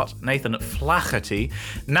Burkhart, Nathan Flaherty,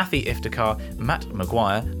 Nathi Iftikhar, Matt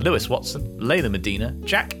Maguire, Lewis Watson, Layla Medina,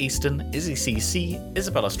 Jack Easton, Izzy CC,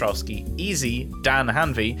 Isabella Strowski, Easy, Dan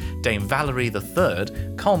Hanvey, Dame Valerie III,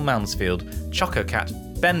 Cole Mansfield, Choco Cat,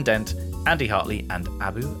 Ben Dent, Andy Hartley, and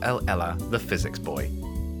Abu El Ella, the physics boy.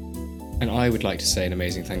 And I would like to say an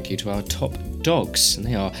amazing thank you to our top dogs. And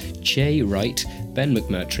they are Jay Wright, Ben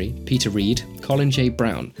McMurtry, Peter Reed, Colin J.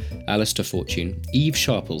 Brown, Alistair Fortune, Eve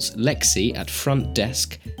Sharples, Lexi at Front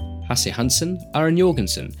Desk, Hasse Hansen, Aaron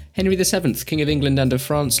Jorgensen, Henry VII, King of England and of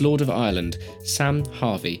France, Lord of Ireland, Sam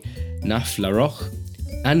Harvey, Naf Laroche,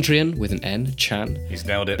 Andrian with an N, Chan, he's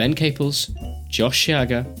nailed it, Ben Caples, Josh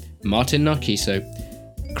Shiaga, Martin Narciso,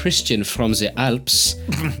 Christian from the Alps,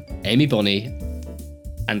 Amy Bonney,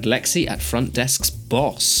 and Lexi at Front Desk's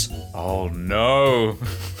boss. Oh no!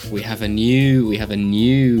 We have a new.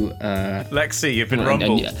 Lexi, you've been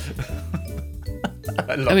rumbled.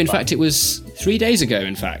 In fact, it was 3 days ago.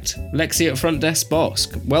 In fact, Lexi at Front Desk boss.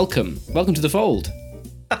 Welcome to the fold.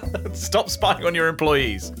 Stop spying on your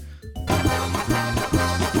employees.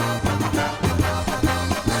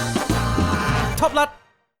 Top lad.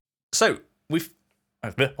 So we've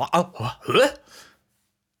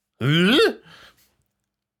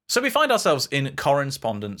So we find ourselves in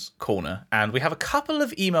Correspondence Corner, and we have a couple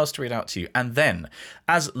of emails to read out to you. And then,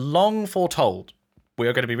 as long foretold, we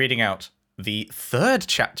are going to be reading out the third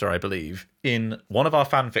chapter, I believe, in one of our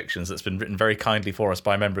fan fictions that's been written very kindly for us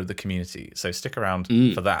by a member of the community. So stick around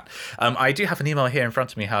for that. I do have an email here in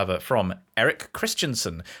front of me, however, from Eric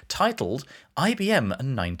Christensen, titled IBM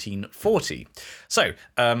 1940. So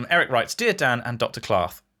Eric writes, Dear Dan and Dr.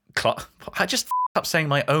 Clark, I just up saying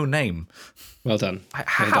my own name. Well done.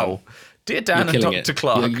 How? Well done. Dear Dan and Dr. It.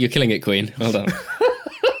 Clark. You're killing it, Queen. Well done.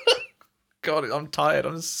 God, I'm tired.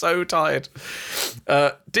 I'm so tired.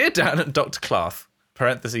 Dear Dan and Dr. Clark,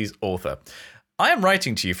 parentheses author, I am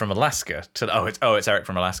writing to you from Alaska. It's Eric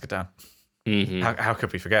from Alaska, Dan. Mm-hmm. How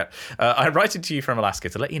could we forget? I'm writing to you from Alaska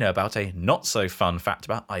to let you know about a not-so-fun fact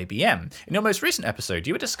about IBM. In your most recent episode,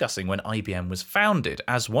 you were discussing when IBM was founded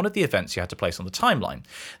as one of the events you had to place on the timeline.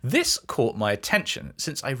 This caught my attention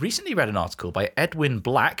since I recently read an article by Edwin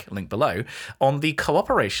Black, link below, on the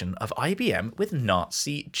cooperation of IBM with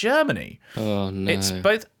Nazi Germany. Oh, no. It's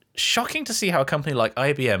both shocking to see how a company like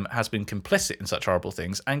IBM has been complicit in such horrible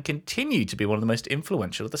things and continue to be one of the most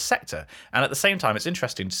influential of the sector. And at the same time, it's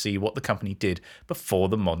interesting to see what the company did before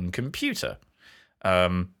the modern computer.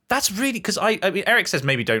 That's really because I mean, Eric says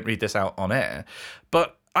maybe don't read this out on air,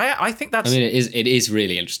 but I think that's. I mean, it is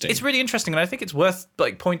really interesting. It's really interesting, and I think it's worth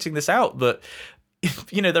pointing this out that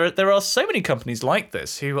there are so many companies like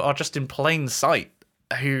this who are just in plain sight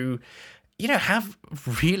who have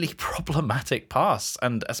really problematic pasts,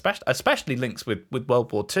 and especially links with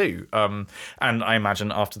World War II. And I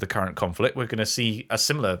imagine after the current conflict, we're going to see a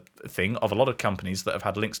similar thing of a lot of companies that have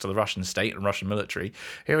had links to the Russian state and Russian military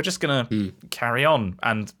who are just going to carry on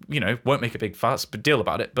and, won't make a big deal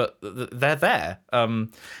about it, but they're there.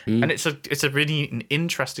 And it's a really an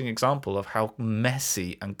interesting example of how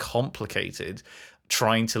messy and complicated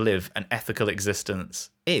trying to live an ethical existence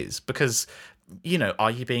is, because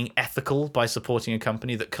are you being ethical by supporting a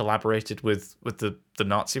company that collaborated with the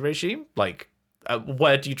Nazi regime?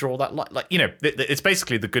 Where do you draw that line? It's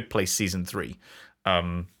basically The Good Place season 3.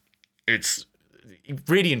 It's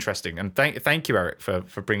really interesting, and thank you, Eric,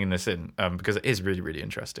 for bringing this in, because it is really, really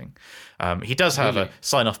interesting. He does, however,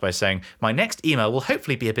 sign off by saying, my next email will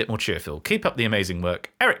hopefully be a bit more cheerful. Keep up the amazing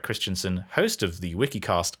work. Eric Christensen, host of the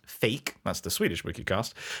Wikicast Fake, that's the Swedish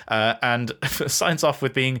Wikicast, and signs off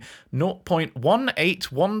with being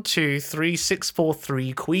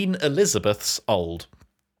 0.1812363 Queen Elizabeth's old.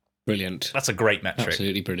 Brilliant. That's a great metric.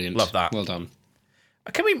 Absolutely brilliant. Love that. Well done.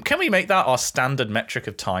 Can we make that our standard metric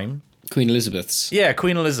of time? Queen Elizabeth's. Yeah,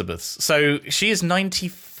 Queen Elizabeth's. So she is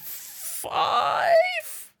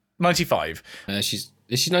 95? 95. Is she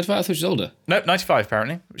 95? I thought she was older. No, 95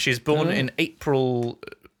 apparently. She's born in April.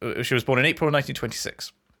 She was born in April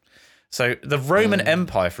 1926. So the Roman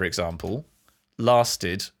Empire, for example,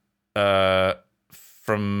 lasted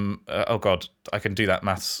from... oh God, I can do that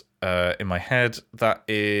maths in my head. That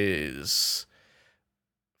is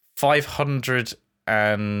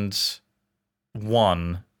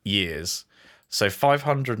 501 years. So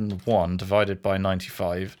 501 divided by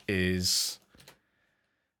 95 is...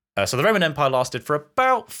 so the Roman Empire lasted for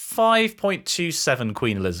about 5.27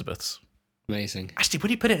 Queen Elizabeths. Amazing. Actually, when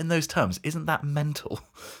you put it in those terms, isn't that mental?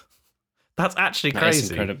 That's actually crazy. That's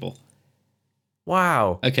incredible.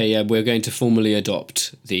 Wow. Okay, yeah, we're going to formally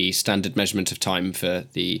adopt the standard measurement of time for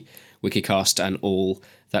the Wikicast and all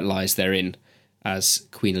that lies therein as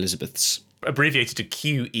Queen Elizabeth's. Abbreviated to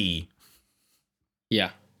QE. Yeah.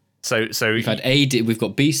 So we've had AD, we've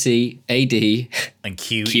got BC, AD, and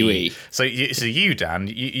QE. QE. So you, Dan,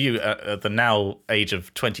 you at the now age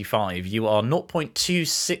of 25, you are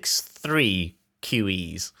 0.263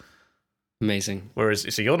 QEs. Amazing.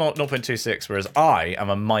 So you're not 0.26, whereas I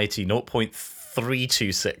am a mighty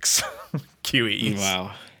 0.326 QEs.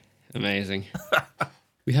 Wow. Amazing.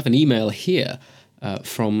 We have an email here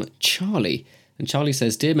from Charlie. And Charlie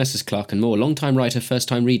says, Dear Messrs. Clark and Moore, long-time writer,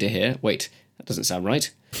 first-time reader here. Wait, that doesn't sound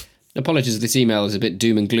right. Apologies if this email is a bit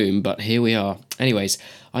doom and gloom, but here we are. Anyways,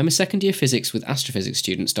 I'm a second-year physics with astrophysics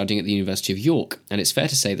student studying at the University of York, and it's fair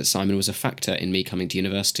to say that Simon was a factor in me coming to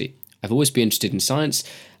university. I've always been interested in science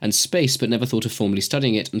and space, but never thought of formally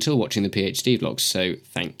studying it until watching the PhD vlogs, so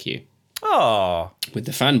thank you. Oh. With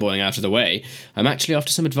the fanboying out of the way, I'm actually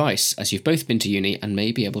after some advice, as you've both been to uni and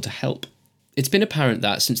may be able to help. It's been apparent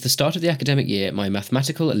that since the start of the academic year, my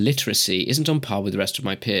mathematical literacy isn't on par with the rest of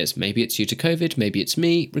my peers. Maybe it's due to COVID, maybe it's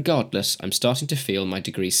me. Regardless, I'm starting to feel my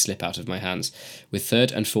degrees slip out of my hands. With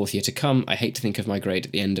third and fourth year to come, I hate to think of my grade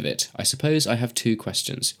at the end of it. I suppose I have two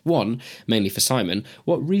questions. One, mainly for Simon,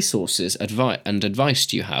 what resources and advice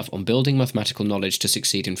do you have on building mathematical knowledge to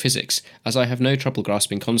succeed in physics, as I have no trouble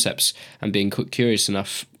grasping concepts and being curious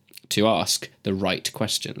enough to ask the right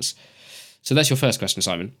questions? So that's your first question,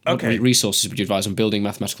 Simon. Okay. What resources would you advise on building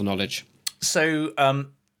mathematical knowledge? So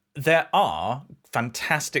there are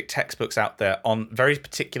fantastic textbooks out there on very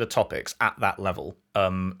particular topics at that level.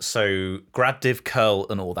 So grad div curl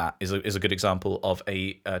and all that is a good example of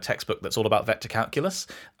a textbook that's all about vector calculus.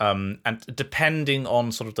 And depending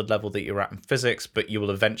on sort of the level that you're at in physics, but you will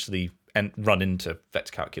eventually run into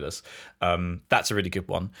vector calculus. That's a really good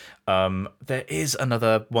one. There is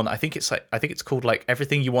another one. I think it's called like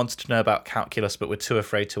Everything You Wanted to Know About Calculus, but We're Too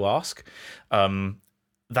Afraid to Ask.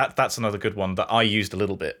 That's another good one that I used a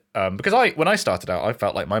little bit because when I started out, I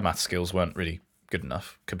felt like my math skills weren't really good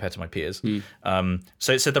enough compared to my peers.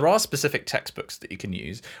 So there are specific textbooks that you can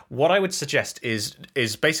use. What I would suggest is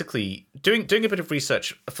basically doing a bit of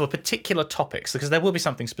research for particular topics, because there will be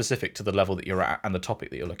something specific to the level that you're at and the topic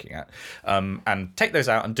that you're looking at, and take those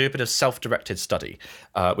out and do a bit of self-directed study,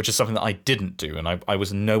 which is something that I didn't do, and I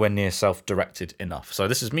was nowhere near self-directed enough. So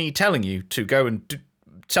this is me telling you to go and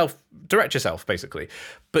self-direct yourself, basically.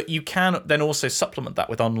 But you can then also supplement that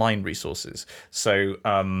with online resources. So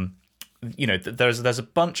there's a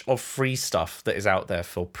bunch of free stuff that is out there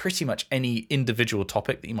for pretty much any individual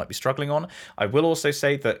topic that you might be struggling on. I will also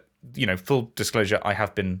say that, full disclosure, I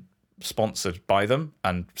have been sponsored by them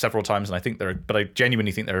and several times, and I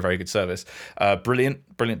genuinely think they're a very good service.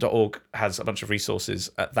 Brilliant.org has a bunch of resources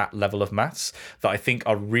at that level of maths that I think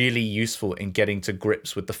are really useful in getting to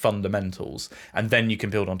grips with the fundamentals, and then you can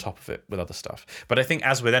build on top of it with other stuff. But I think,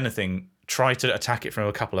 as with anything, try to attack it from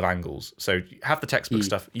a couple of angles. So have the textbook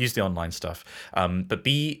stuff, use the online stuff, but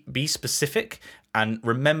be specific. And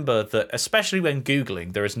remember that, especially when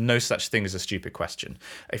Googling, there is no such thing as a stupid question.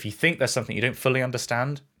 If you think there's something you don't fully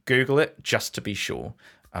understand, Google it just to be sure,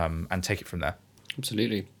 and take it from there.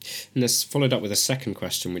 Absolutely. And this followed up with a second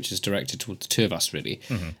question, which is directed toward the two of us, really.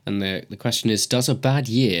 And the question is, does a bad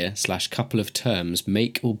year / couple of terms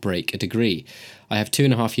make or break a degree? I have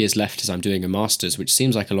 2.5 years left as I'm doing a master's, which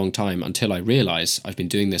seems like a long time until I realise I've been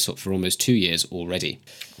doing this for almost 2 years already.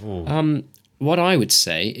 What I would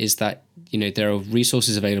say is that, there are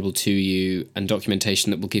resources available to you and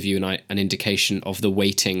documentation that will give you an indication of the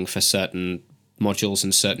weighting for certain modules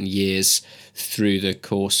and certain years through the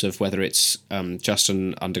course of whether it's just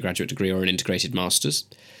an undergraduate degree or an integrated master's.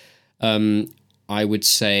 I would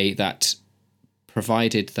say that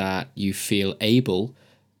provided that you feel able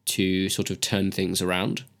to sort of turn things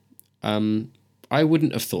around, I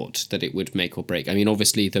wouldn't have thought that it would make or break. I mean,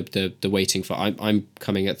 obviously the weighting for I'm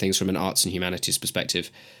coming at things from an arts and humanities perspective,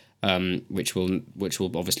 which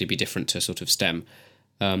will obviously be different to sort of STEM,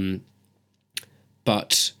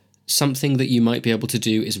 but something that you might be able to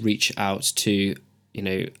do is reach out to,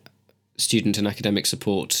 student and academic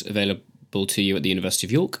support available to you at the University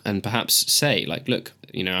of York, and perhaps say, like, look,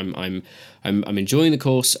 I'm enjoying the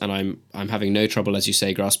course, and I'm having no trouble, as you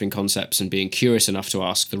say, grasping concepts and being curious enough to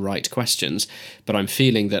ask the right questions, but I'm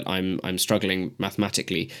feeling that I'm struggling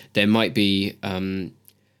mathematically. There might be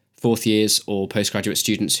fourth years or postgraduate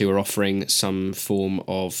students who are offering some form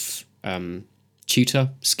of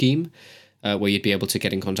tutor scheme, where you'd be able to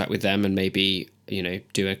get in contact with them and maybe,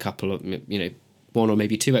 do a couple of, 1 or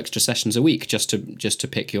maybe 2 extra sessions a week just to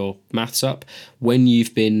pick your maths up when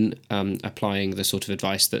you've been applying the sort of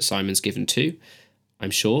advice that Simon's given too,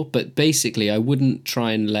 I'm sure. But basically, I wouldn't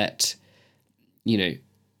try and let,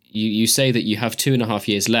 you say that you have 2.5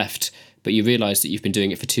 years left, but you realise that you've been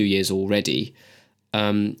doing it for 2 years already.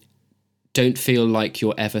 Don't feel like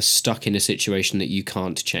you're ever stuck in a situation that you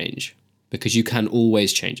can't change, because you can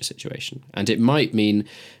always change a situation. And it might mean,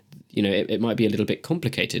 it might be a little bit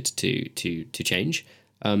complicated to change,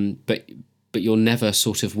 but you're never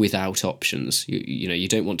sort of without options. You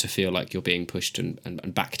don't want to feel like you're being pushed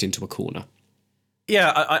and backed into a corner.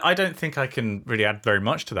 Yeah, I don't think I can really add very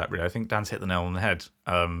much to that, really. I think Dan's hit the nail on the head.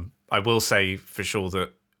 I will say for sure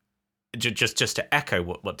that, just to echo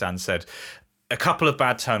what Dan said, a couple of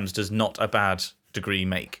bad terms does not a bad degree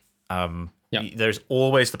make. Yeah. There's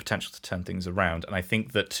always the potential to turn things around, and I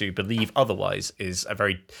think that to believe otherwise is a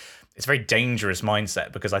very dangerous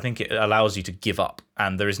mindset, because I think it allows you to give up.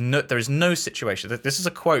 And there is no situation. This is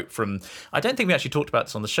a quote from, I don't think we actually talked about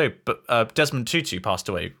this on the show, but Desmond Tutu passed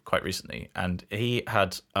away quite recently, and he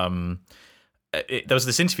had there was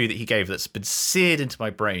this interview that he gave that's been seared into my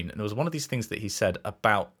brain, and there was one of these things that he said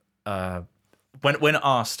about when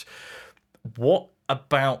asked, what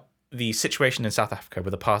about the situation in South Africa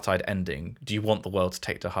with apartheid ending do you want the world to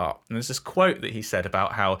take to heart? And there's this quote that he said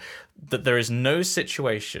about how that there is no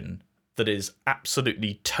situation that is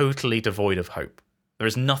absolutely totally devoid of hope. There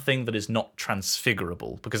is nothing that is not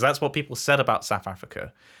transfigurable, because that's what people said about South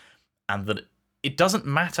Africa, and that it doesn't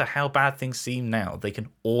matter how bad things seem now, they can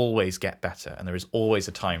always get better, and there is always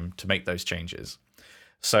a time to make those changes.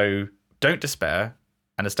 So don't despair,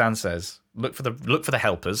 and as Dan says, look for the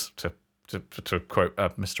helpers, to quote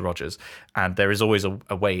Mr. Rogers, and there is always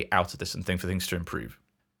a way out of this and for things to improve.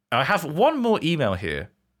 I have one more email here,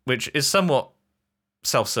 which is somewhat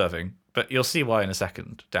self-serving, but you'll see why in a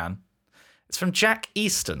second, Dan. It's from Jack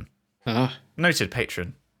Easton, noted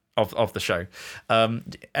patron of the show,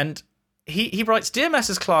 and he writes, "Dear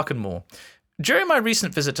Messrs. Clark and Moore, during my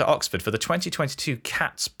recent visit to Oxford for the 2022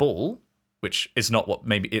 Cats Ball," which is not what,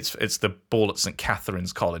 maybe it's the ball at St.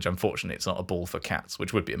 Catherine's College. Unfortunately, it's not a ball for cats,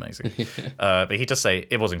 which would be amazing. But he does say,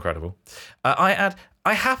 it was incredible. I add,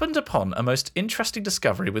 I happened upon a most interesting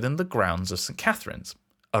discovery within the grounds of St. Catherine's.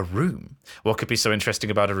 A room. What could be so interesting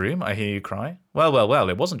about a room, I hear you cry? Well,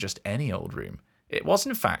 it wasn't just any old room. It was,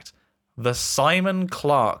 in fact, the Simon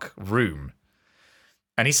Clark room.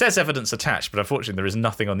 And he says evidence attached, but unfortunately there is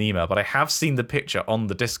nothing on the email. But I have seen the picture on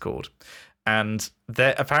the Discord. And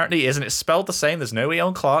there apparently isn't. It's spelled the same. There's no E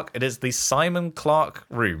on Clark. It is the Simon Clark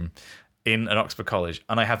room in an Oxford college.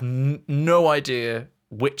 And I have no idea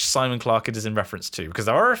which Simon Clark it is in reference to, because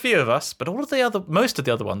there are a few of us, but most of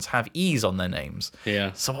the other ones have E's on their names.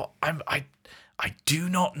 Yeah. So I do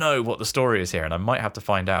not know what the story is here, and I might have to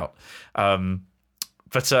find out.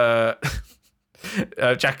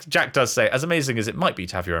 Jack does say, as amazing as it might be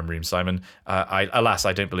to have your own room, Simon, alas,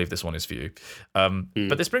 I don't believe this one is for you.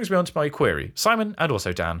 But this brings me on to my query. Simon, and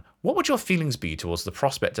also Dan, what would your feelings be towards the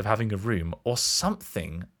prospect of having a room or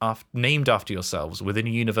something named after yourselves within a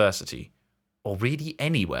university? Or really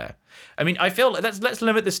anywhere? I mean, I feel let's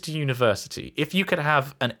limit this to university. If you could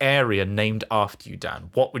have an area named after you,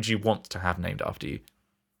 Dan, what would you want to have named after you?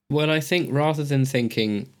 Well, I think rather than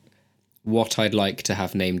thinking what I'd like to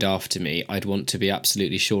have named after me, I'd want to be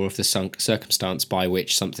absolutely sure of the circumstance by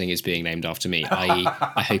which something is being named after me.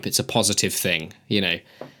 I hope it's a positive thing, you know.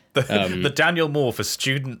 The Daniel Moore for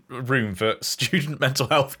student room for student mental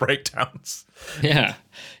health breakdowns. Yeah,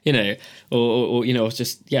 you know, or you know,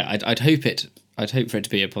 just yeah. I'd hope for it to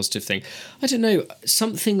be a positive thing. I don't know,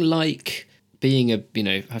 something like being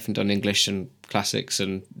having done English and classics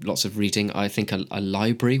and lots of reading. I think a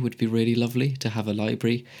library would be really lovely to have a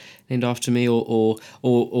library named after me, or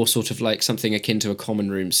sort of like something akin to a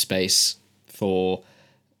common room space for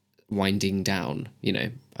winding down. You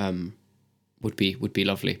know. Would be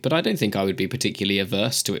lovely, but I don't think I would be particularly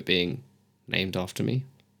averse to it being named after me.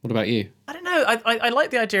 What about you? I don't know. I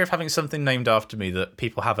like the idea of having something named after me that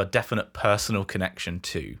people have a definite personal connection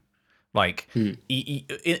to, like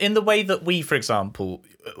in the way that we, for example,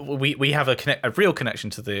 we have a real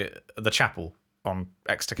connection to the chapel on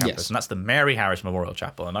Exeter campus, yes. And that's the Mary Harris Memorial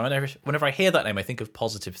Chapel. And whenever I hear that name, I think of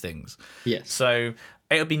positive things. Yes. So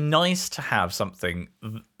it would be nice to have something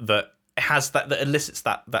that has that elicits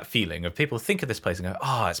that feeling of people think of this place and go,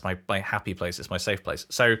 it's my happy place, it's my safe place.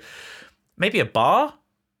 So maybe a bar,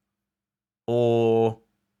 or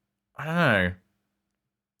I don't know.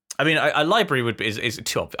 I mean, a library is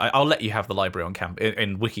too obvious. I'll let you have the library on camp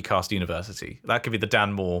in Wikicast University. That could be the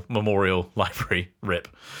Dan Moore Memorial Library. RIP.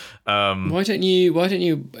 Why don't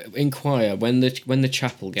you inquire when the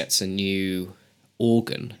chapel gets a new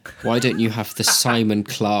organ? Why don't you have the Simon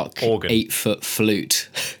Clark organ. 8-foot flute?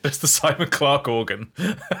 It's the Simon Clark organ.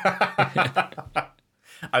 I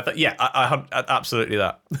thought, yeah, I absolutely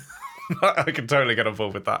that. I can totally get on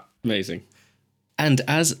board with that. Amazing. And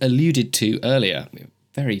as alluded to earlier,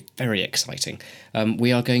 very, very exciting.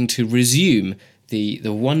 We are going to resume the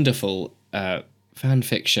wonderful fan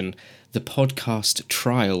fiction, the podcast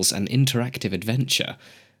Trials and Interactive Adventure,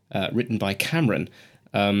 written by Cameron.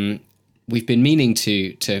 We've been meaning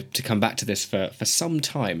to come back to this for some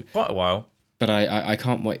time. Quite a while. But I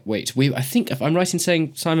can't wait. I think, if I'm right in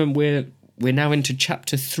saying, Simon, we're now into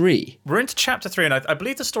chapter 3. We're into chapter 3, and I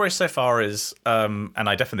believe the story so far is, and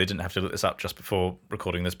I definitely didn't have to look this up just before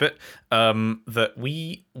recording this bit, that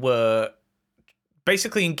we were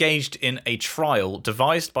basically engaged in a trial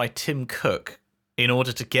devised by Tim Cook in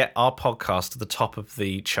order to get our podcast to the top of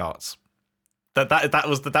the charts. That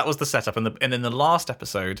was the setup, and in the last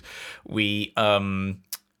episode, we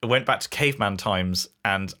went back to caveman times,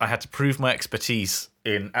 and I had to prove my expertise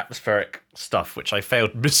in atmospheric stuff, which I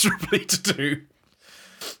failed miserably to do.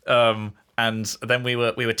 And then we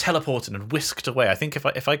were teleported and whisked away. I think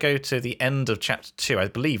if I go to the end of chapter 2, I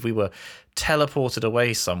believe we were teleported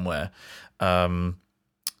away somewhere. And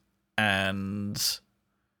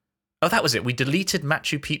that was it. We deleted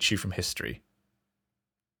Machu Picchu from history.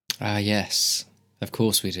 Ah, yes. Of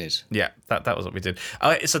course we did. Yeah, that was what we did.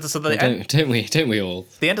 Don't we all?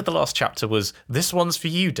 The end of the last chapter was, "This one's for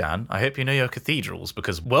you, Dan. I hope you know your cathedrals,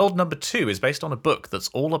 because world number 2 is based on a book that's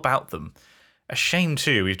all about them. A shame,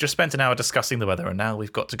 too. We've just spent an hour discussing the weather, and now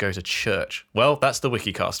we've got to go to church." Well, that's the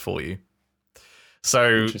Wikicast for you.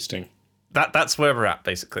 So Interesting. That's where we're at,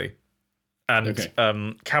 basically. And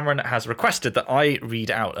Okay. Cameron has requested that I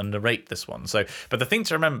read out and narrate this one. So, but the thing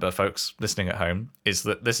to remember, folks listening at home, is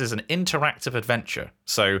that this is an interactive adventure.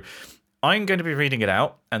 So I'm going to be reading it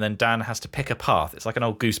out, and then Dan has to pick a path. It's like an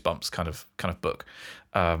old Goosebumps kind of book.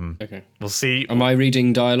 Okay. We'll see. Am I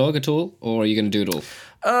reading dialogue at all, or are you going to do it all?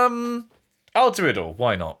 I'll do it all.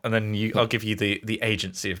 Why not? And then I'll give you the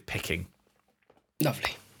agency of picking.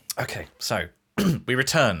 Lovely. Okay, so we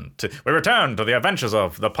return to the adventures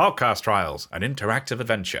of the podcast trials, an interactive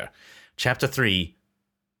adventure. Chapter 3,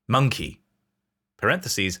 Monkey.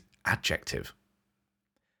 Parentheses, adjective.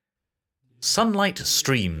 Sunlight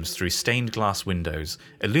streams through stained glass windows,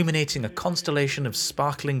 illuminating a constellation of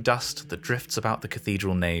sparkling dust that drifts about the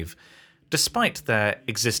cathedral nave. Despite their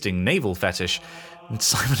existing naval fetish,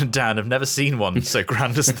 Simon and Dan have never seen one so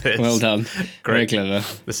grand as this. Well done. Very clever.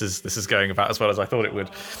 This is going about as well as I thought it would.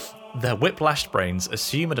 Their whiplashed brains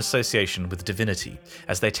assume an association with divinity.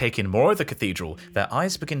 As they take in more of the cathedral, their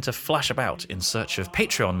eyes begin to flash about in search of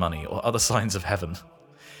Patreon money or other signs of heaven.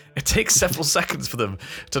 It takes several seconds for them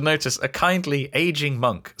to notice a kindly, aging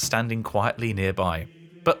monk standing quietly nearby.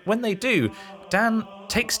 But when they do, Dan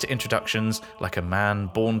takes to introductions like a man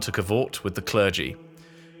born to cavort with the clergy.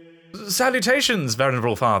 "Salutations,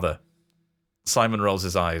 venerable father." Simon rolls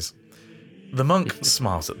his eyes. The monk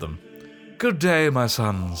smiles at them. "Good day, my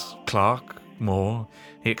sons. Clark, Moore."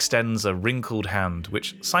 He extends a wrinkled hand,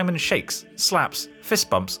 which Simon shakes, slaps, fist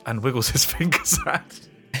bumps, and wiggles his fingers at.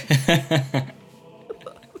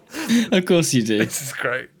 Of course you do. This is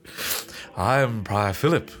great. "I am Prior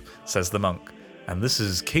Philip," says the monk, "and this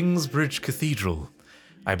is Kingsbridge Cathedral.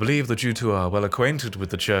 I believe that you two are well acquainted with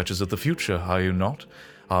the churches of the future, are you not?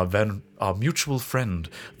 Our mutual friend,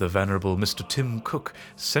 the venerable Mr. Tim Cook,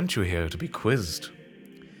 sent you here to be quizzed."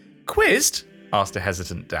 "Quizzed?" asked a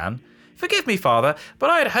hesitant Dan. "Forgive me, father, but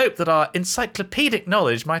I had hoped that our encyclopedic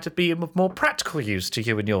knowledge might have been of more practical use to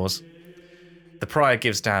you and yours." The prior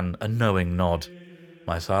gives Dan a knowing nod.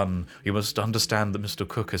 "My son, you must understand that Mr.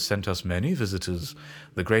 Cook has sent us many visitors,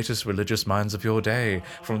 the greatest religious minds of your day,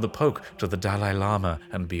 from the Pope to the Dalai Lama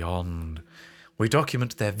and beyond. We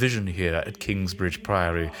document their vision here at Kingsbridge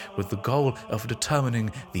Priory with the goal of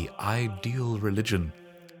determining the ideal religion."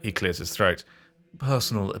 He clears his throat.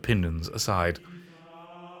 Personal opinions aside.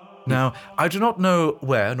 "Now, I do not know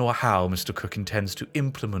where nor how Mr. Cook intends to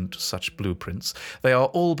implement such blueprints. They are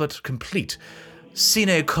all but complete.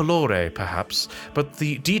 Sine colore, perhaps, but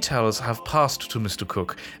the details have passed to Mr.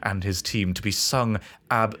 Cook and his team to be sung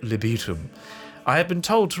ab libitum. I have been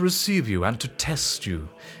told to receive you and to test you,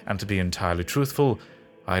 and to be entirely truthful,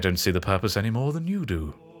 I don't see the purpose any more than you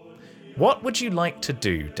do." What would you like to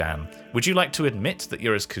do, Dan? Would you like to admit that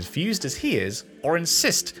you're as confused as he is, or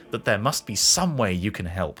insist that there must be some way you can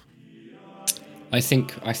help? I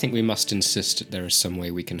think we must insist that there is some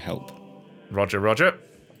way we can help. Roger, Roger.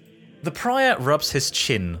 The prior rubs his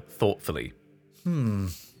chin thoughtfully.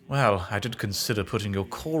 Well, I did consider putting your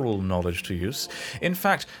choral knowledge to use. In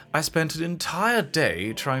fact, I spent an entire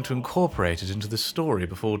day trying to incorporate it into the story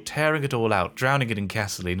before tearing it all out, drowning it in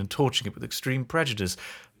gasoline, and torching it with extreme prejudice.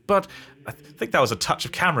 But I think that was a touch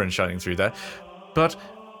of Cameron shining through there. But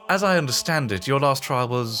as I understand it, your last trial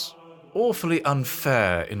was awfully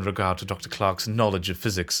unfair in regard to Dr. Clark's knowledge of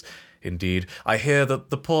physics. Indeed, I hear that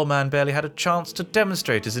the poor man barely had a chance to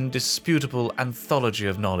demonstrate his indisputable anthology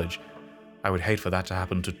of knowledge. I would hate for that to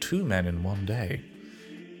happen to two men in one day.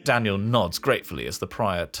 Daniel nods gratefully as the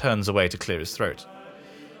prior turns away to clear his throat.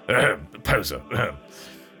 Poser.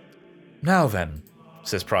 Now then,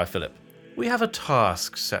 says Prior Philip, we have a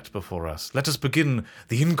task set before us. Let us begin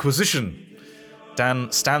the Inquisition.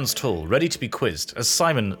 Dan stands tall, ready to be quizzed, as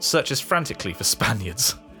Simon searches frantically for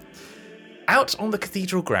Spaniards. Out on the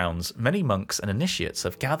cathedral grounds, many monks and initiates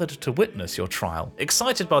have gathered to witness your trial,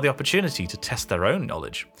 excited by the opportunity to test their own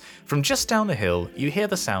knowledge. From just down the hill, you hear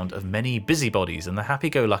the sound of many busybodies in the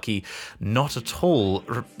happy-go-lucky, not at all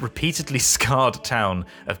repeatedly scarred town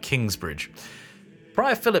of Kingsbridge.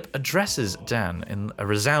 Prior Philip addresses Dan in a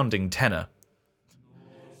resounding tenor.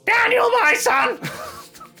 Daniel, my son!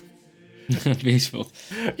 Beautiful.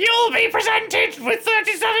 You'll be presented with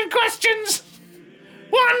 37 questions.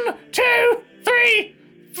 1, 2, 3,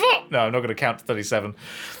 4. No, I'm not going to count to 37.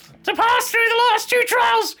 To pass through the last 2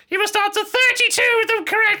 trials, you must answer 32 of them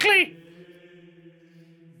correctly.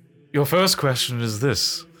 Your first question is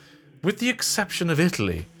this. With the exception of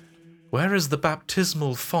Italy, where is the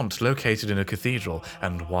baptismal font located in a cathedral,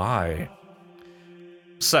 and why?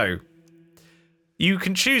 So, you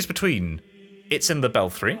can choose between it's in the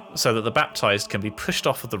belfry, so that the baptized can be pushed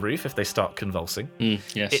off of the roof if they start convulsing.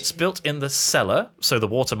 Yes. It's built in the cellar, so the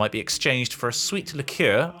water might be exchanged for a sweet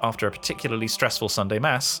liqueur after a particularly stressful Sunday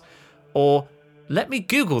Mass. Or, let me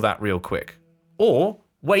Google that real quick. Or,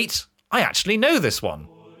 wait, I actually know this one.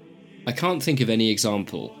 I can't think of any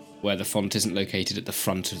example where the font isn't located at the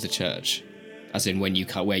front of the church, as in where you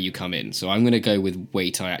come in. So I'm going to go with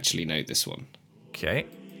wait, I actually know this one. Okay.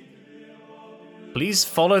 Please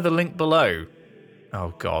follow the link below.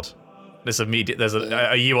 Oh God, there's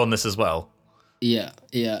are you on this as well? Yeah.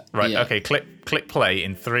 Right. Yeah. Okay. Click play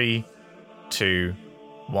in 3, 2,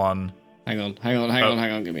 1. Hang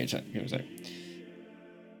on. Give me a sec.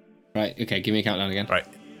 Right. Okay. Give me a countdown again. Right.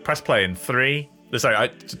 Press play in 3. Sorry.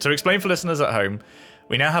 To explain for listeners at home,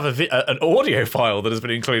 we now have an audio file that has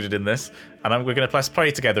been included in this, and we're going to press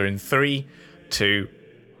play together in 3, 2,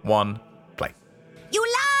 1. Play. You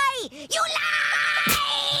lie! You lie!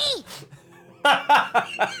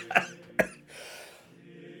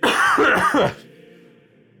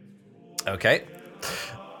 Okay.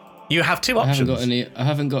 You have 2 options. I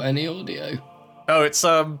haven't got any audio. Oh, it's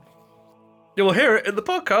you'll hear it in the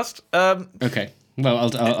podcast. Okay.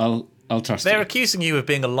 Well, I'll trust you. They're accusing you of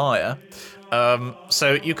being a liar.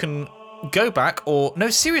 So you can go back or no,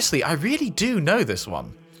 seriously, I really do know this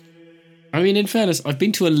one. I mean, in fairness, I've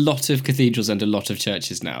been to a lot of cathedrals and a lot of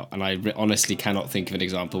churches now, and I honestly cannot think of an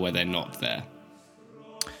example where they're not there.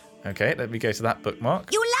 Okay, let me go to that bookmark.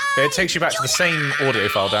 You lie! It takes you back to the same audio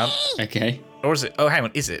file, Dan. Okay. Or is it? Oh, hang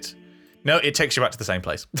on, is it? No, it takes you back to the same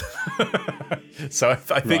place. So I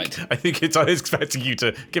think I was expecting you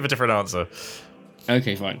to give a different answer.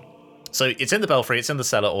 Okay, fine. So it's in the belfry, it's in the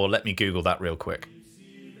cellar, or let me Google that real quick.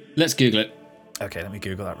 Let's Google it. Okay, let me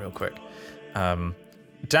Google that real quick.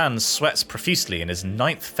 Dan sweats profusely in his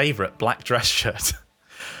 9th favourite black dress shirt.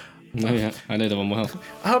 Oh yeah, I know the one well.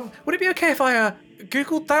 Would it be okay if I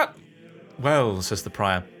Googled that? Well, says the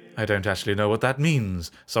prior, I don't actually know what that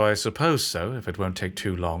means, so I suppose so, if it won't take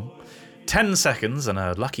too long. 10 seconds and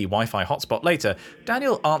a lucky Wi-Fi hotspot later,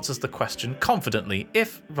 Daniel answers the question confidently,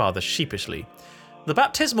 if rather sheepishly. The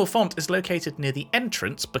baptismal font is located near the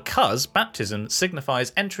entrance because baptism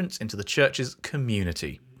signifies entrance into the church's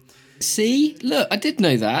community. See? Look, I did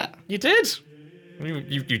know that. You did.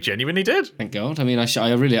 You genuinely did. Thank God. I mean,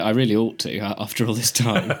 I really ought to after all this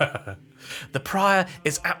time. The prior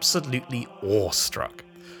is absolutely awestruck.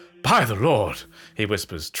 By the Lord, he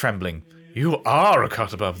whispers, trembling, you are a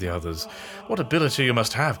cut above the others. What ability you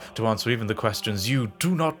must have to answer even the questions you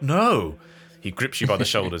do not know. He grips you by the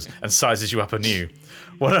shoulders and sizes you up anew.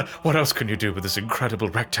 What else can you do with this incredible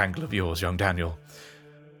rectangle of yours, young Daniel?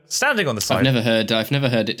 Standing on the side. I've never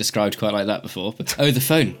heard it described quite like that before. But, the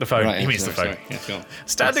phone. The phone. Right, He means the phone. Sorry. Yeah, go on.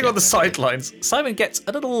 Standing on the sidelines, Simon gets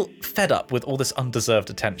a little fed up with all this undeserved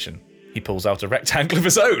attention. He pulls out a rectangle of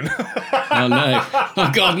his own. Oh no!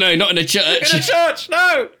 Oh God, no! Not in a church. In a church,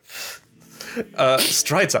 no!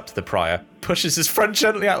 Strides up to the prior, pushes his friend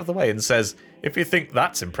gently out of the way, and says, "If you think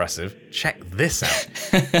that's impressive, check this out.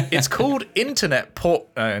 It's called internet port."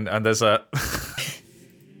 And there's a.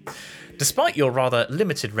 Despite your rather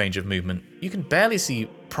limited range of movement, you can barely see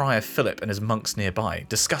Prior Philip and his monks nearby,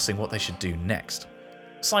 discussing what they should do next.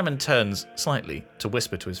 Simon turns slightly to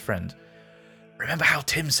whisper to his friend, "Remember how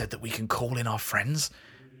Tim said that we can call in our friends?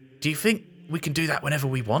 Do you think we can do that whenever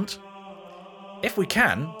we want?" "If we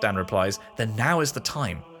can," Dan replies, "then now is the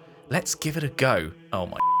time. Let's give it a go." Oh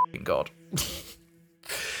my God.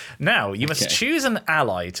 Now, you must choose an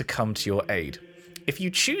ally to come to your aid. If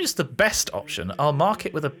you choose the best option, I'll mark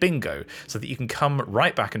it with a bingo so that you can come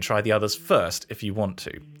right back and try the others first if you want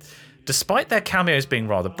to. Despite their cameos being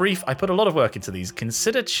rather brief, I put a lot of work into these.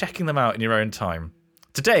 Consider checking them out in your own time.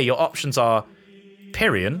 Today, your options are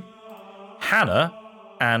Pyrian, Hannah,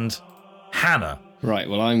 and Hannah. Right,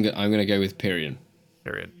 well, I'm going to go with Pyrian.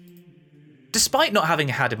 Despite not having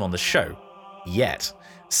had him on the show yet,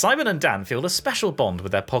 Simon and Dan feel a special bond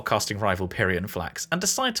with their podcasting rival Pyrian Flax and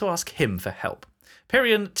decide to ask him for help.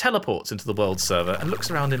 Pyrian teleports into the world server and looks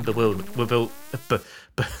around in bewilderment. Well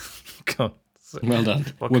done.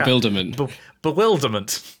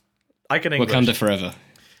 Bewilderment. I can English. Wakanda forever.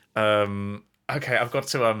 Okay, I've got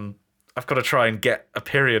to I've got to try and get a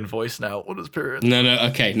Pyrian voice now. What is Pyrian? No,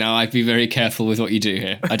 okay. Now I'd be very careful with what you do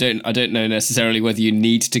here. I don't know necessarily whether you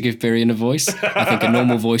need to give Pyrian a voice. I think a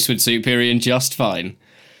normal voice would suit Pyrian just fine.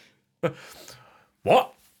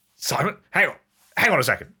 What? Simon? Hang on a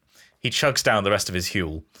second. He chugs down the rest of his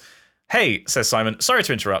Huel. Hey, says Simon, sorry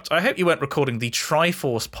to interrupt. I hope you weren't recording the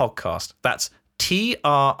Triforce podcast. That's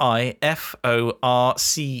Triforce,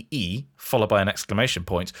 followed by an exclamation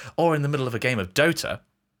point, or in the middle of a game of Dota.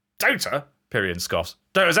 Dota? Pyrian scoffs.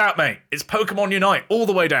 Dota's out, mate. It's Pokemon Unite all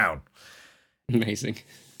the way down. Amazing.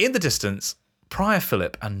 In the distance, Prior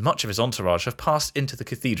Philip and much of his entourage have passed into the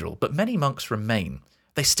cathedral, but many monks remain.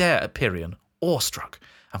 They stare at Pyrian, awestruck,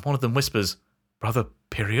 and one of them whispers, Brother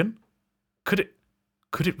Pyrian? Could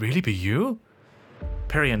it really be you?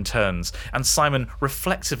 Pyrian turns, and Simon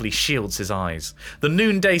reflexively shields his eyes. The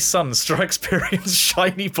noonday sun strikes Pyrian's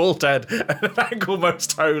shiny bald head at an angle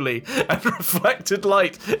most holy, and reflected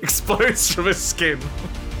light explodes from his skin.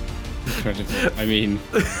 Incredible. I mean,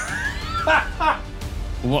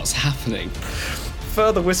 what's happening?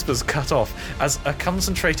 Further whispers cut off as a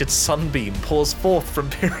concentrated sunbeam pours forth from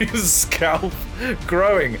Pyrian's scalp,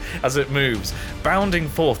 growing as it moves, bounding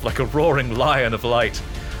forth like a roaring lion of light.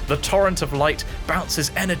 The torrent of light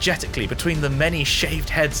bounces energetically between the many shaved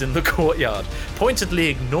heads in the courtyard, pointedly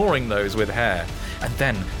ignoring those with hair. And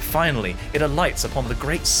then, finally, it alights upon the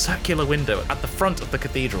great circular window at the front of the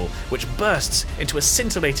cathedral, which bursts into a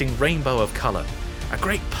scintillating rainbow of colour. A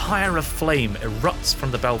great pyre of flame erupts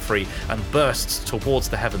from the belfry and bursts towards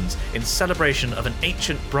the heavens in celebration of an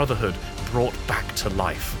ancient brotherhood brought back to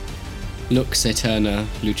life. Lux aeterna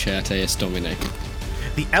lucerte est Domine.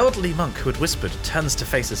 The elderly monk who had whispered turns to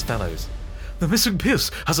face his fellows. The missing piece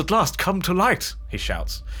has at last come to light, he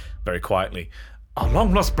shouts, very quietly. Our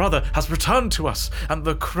long-lost brother has returned to us, and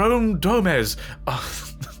the chrome domes... Oh,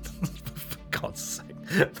 for God's sake.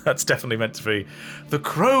 That's definitely meant to be. The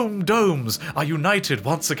Chrome Domes are united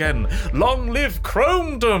once again. Long live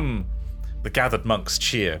Chromedom! The gathered monks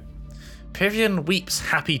cheer. Pyrian weeps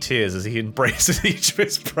happy tears as he embraces each of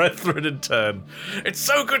his brethren in turn. It's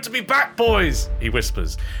so good to be back, boys, he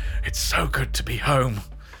whispers. It's so good to be home.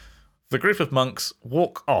 The group of monks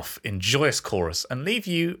walk off in joyous chorus and leave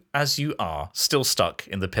you as you are, still stuck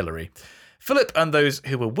in the pillory. Philip and those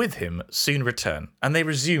who were with him soon return, and they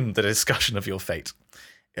resume the discussion of your fate.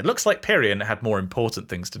 It looks like Pyrian had more important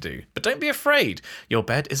things to do, but don't be afraid. Your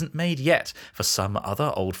bed isn't made yet, for some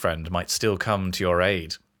other old friend might still come to your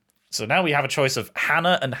aid. So now we have a choice of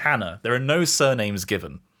Hannah and Hannah. There are no surnames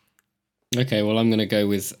given. Okay, well, I'm going to go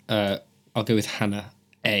with... I'll go with Hannah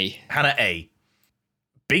A. Hannah A.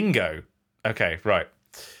 Bingo. Okay, right.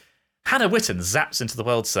 Hannah Witten zaps into the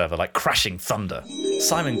world server like crashing thunder.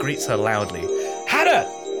 Simon greets her loudly. Hannah!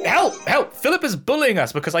 Help! Philip is bullying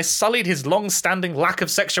us because I sullied his long-standing lack of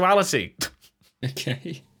sexuality.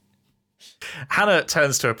 Okay. Hannah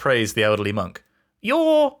turns to appraise the elderly monk.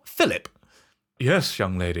 You're Philip? Yes,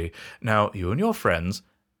 young lady. Now, you and your friends...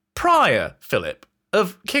 Prior Philip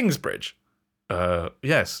of Kingsbridge.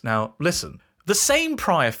 Yes. Now, listen. The same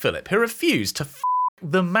Prior Philip who refused to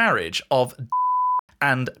the marriage of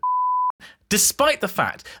and despite the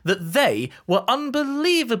fact that they were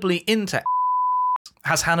unbelievably into.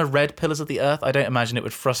 Has Hannah read Pillars of the Earth? I don't imagine it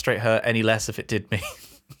would frustrate her any less if it did me.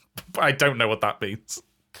 I don't know what that means.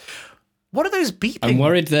 What are those beeping? I'm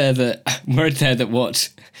worried there that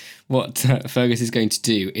what Fergus is going to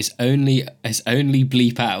do is only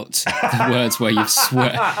bleep out the words where you've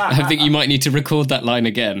swear. I think you might need to record that line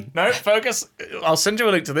again. No, Fergus, I'll send you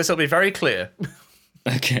a link to this. It'll be very clear.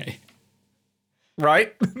 Okay.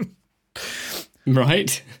 Right?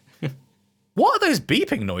 Right? What are those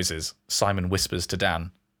beeping noises? Simon whispers to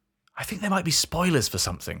Dan. I think there might be spoilers for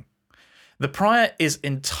something. The prior is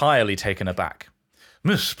entirely taken aback.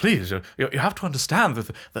 Miss, please, you have to understand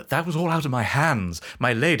that was all out of my hands.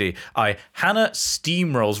 My lady, Hannah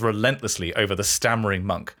steamrolls relentlessly over the stammering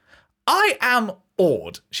monk. I am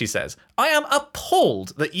awed, she says. I am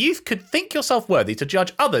appalled that you could think yourself worthy to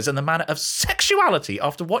judge others in the manner of sexuality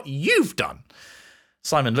after what you've done.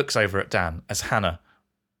 Simon looks over at Dan as Hannah.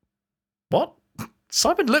 What?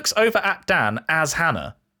 Simon looks over at Dan as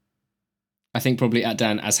Hannah. I think probably at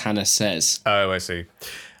Dan as Hannah says. Oh, I see.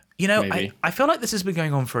 You know, I feel like this has been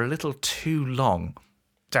going on for a little too long.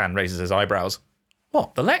 Dan raises his eyebrows.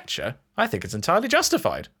 What, the lecture? I think it's entirely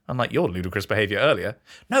justified, unlike your ludicrous behaviour earlier.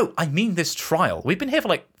 No, I mean this trial. We've been here for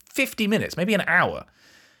like 50 minutes, maybe an hour.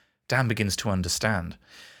 Dan begins to understand.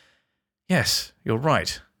 Yes, you're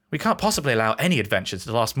right. We can't possibly allow any adventures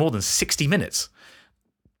to last more than 60 minutes.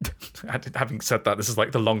 Having said that, this is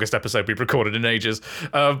like the longest episode we've recorded in ages.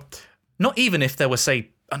 Not even if there were, say,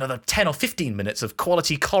 another 10 or 15 minutes of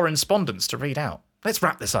quality correspondence to read out. Let's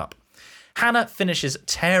wrap this up. Hannah finishes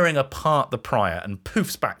tearing apart the prior and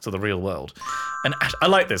poofs back to the real world. And I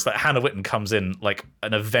like this, that Hannah Witten comes in like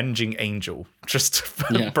an avenging angel, just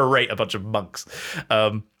to berate a bunch of monks.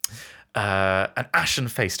 An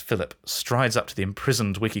ashen-faced Philip strides up to the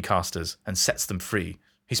imprisoned Wikicasters and sets them free.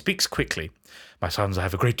 He speaks quickly. My sons, I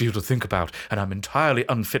have a great deal to think about, and I'm entirely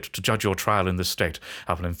unfit to judge your trial in this state.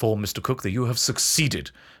 I will inform Mr. Cook that you have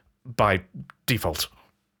succeeded by default.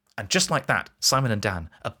 And just like that, Simon and Dan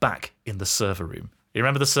are back in the server room. You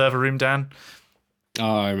remember the server room, Dan?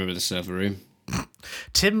 Oh, I remember the server room.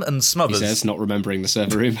 Tim and Smothers... He says, not remembering the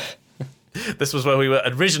server room. This was where we were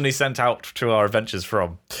originally sent out to our adventures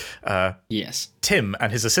from. Yes. Tim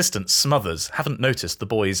and his assistant Smothers haven't noticed the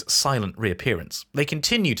boys' silent reappearance. They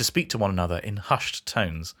continue to speak to one another in hushed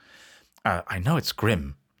tones. I know it's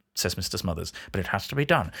grim, says Mr. Smothers, but it has to be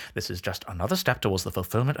done. This is just another step towards the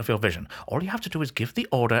fulfillment of your vision. All you have to do is give the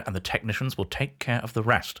order and the technicians will take care of the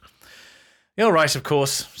rest. You're right, of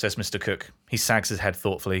course, says Mr. Cook. He sags his head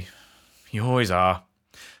thoughtfully. You always are.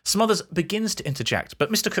 Smothers begins to interject,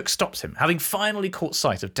 but Mr. Cook stops him, having finally caught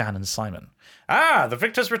sight of Dan and Simon. Ah, the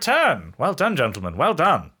victors return! Well done, gentlemen, well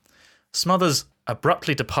done. Smothers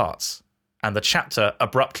abruptly departs, and the chapter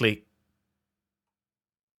abruptly...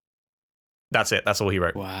 That's it, that's all he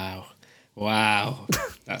wrote. Wow.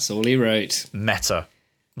 That's all he wrote. Meta.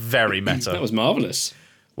 Very meta. That was marvellous.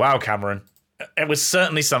 Wow, Cameron. It was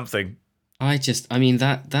certainly something.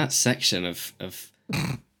 That section of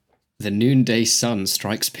the noonday sun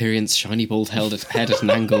strikes Pyrrhon's shiny bald head at an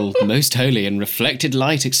angle most holy, and reflected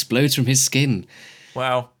light explodes from his skin.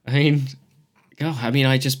 Wow. I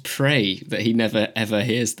just pray that he never ever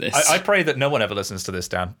hears this. I pray that no one ever listens to this,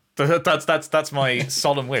 Dan. That's my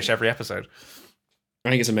solemn wish every episode. I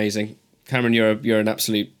think it's amazing, Cameron. You're an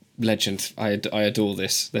absolute legend. I adore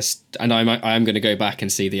this, and I am going to go back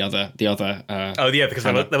and see the other. Because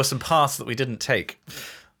there were some paths that we didn't take.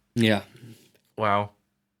 Yeah. Wow.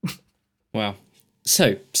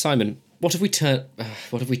 So, Simon, what have we turned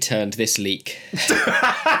this leak?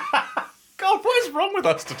 God, what is wrong with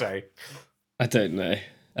us today? I don't know.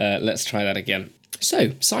 Let's try that again.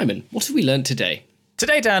 So, Simon, what have we learned today?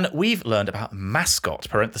 Today, Dan, we've learned about Mascot,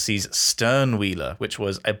 sternwheeler, which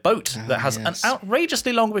was a boat that has an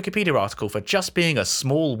outrageously long Wikipedia article for just being a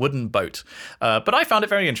small wooden boat. But I found it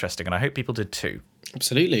very interesting, and I hope people did too.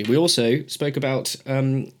 Absolutely. We also spoke about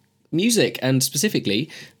music, and specifically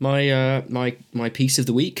my piece of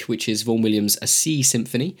the week, which is Vaughan Williams' A Sea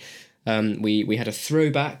Symphony. We had a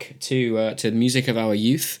throwback to the music of our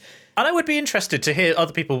youth. And I would be interested to hear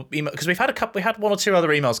other people email, because we had one or two other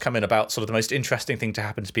emails come in about sort of the most interesting thing to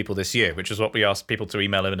happen to people this year, which is what we asked people to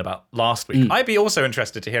email in about last week. I'd be also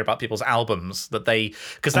interested to hear about people's albums that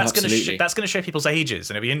because that's going to show people's ages,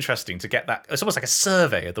 and it'd be interesting to get that. It's almost like a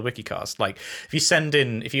survey of the Wikicast. Like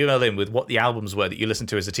if you email in with what the albums were that you listened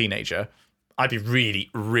to as a teenager, I'd be really,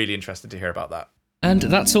 really interested to hear about that. And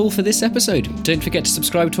that's all for this episode. Don't forget to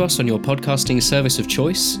subscribe to us on your podcasting service of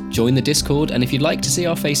choice, join the Discord, and if you'd like to see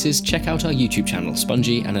our faces, check out our YouTube channel,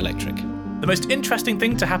 Spongy and Electric. The most interesting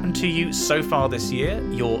thing to happen to you so far this year,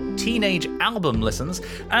 your teenage album listens,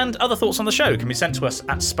 and other thoughts on the show can be sent to us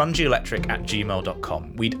at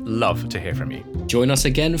spongyelectric@gmail.com. We'd love to hear from you. Join us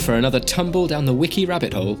again for another tumble down the wiki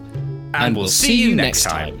rabbit hole, and we'll see you next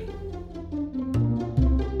time.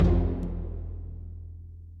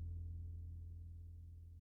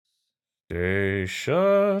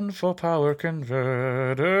 Station for power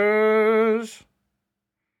converters.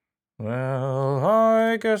 Well,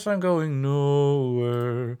 I guess I'm going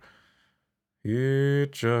nowhere.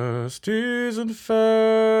 It just isn't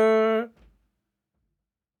fair.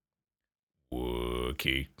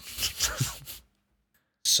 Wookie.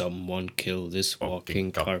 Someone kill this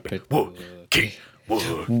walking carpet. Wookie.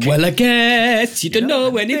 Well, I guess you don't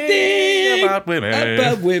know anything about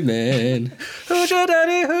women. Who's your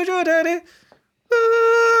daddy? Who's your daddy?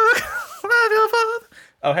 Love your father.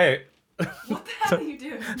 Oh, hey. What the hell are you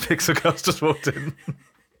doing? Pixel Girls just walked in.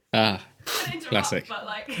 Classic. But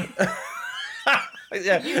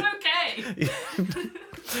Yeah. you okay?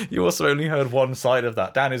 You also only heard one side of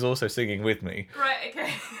that. Dan is also singing with me. Right,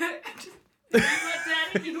 okay. My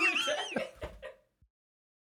daddy, you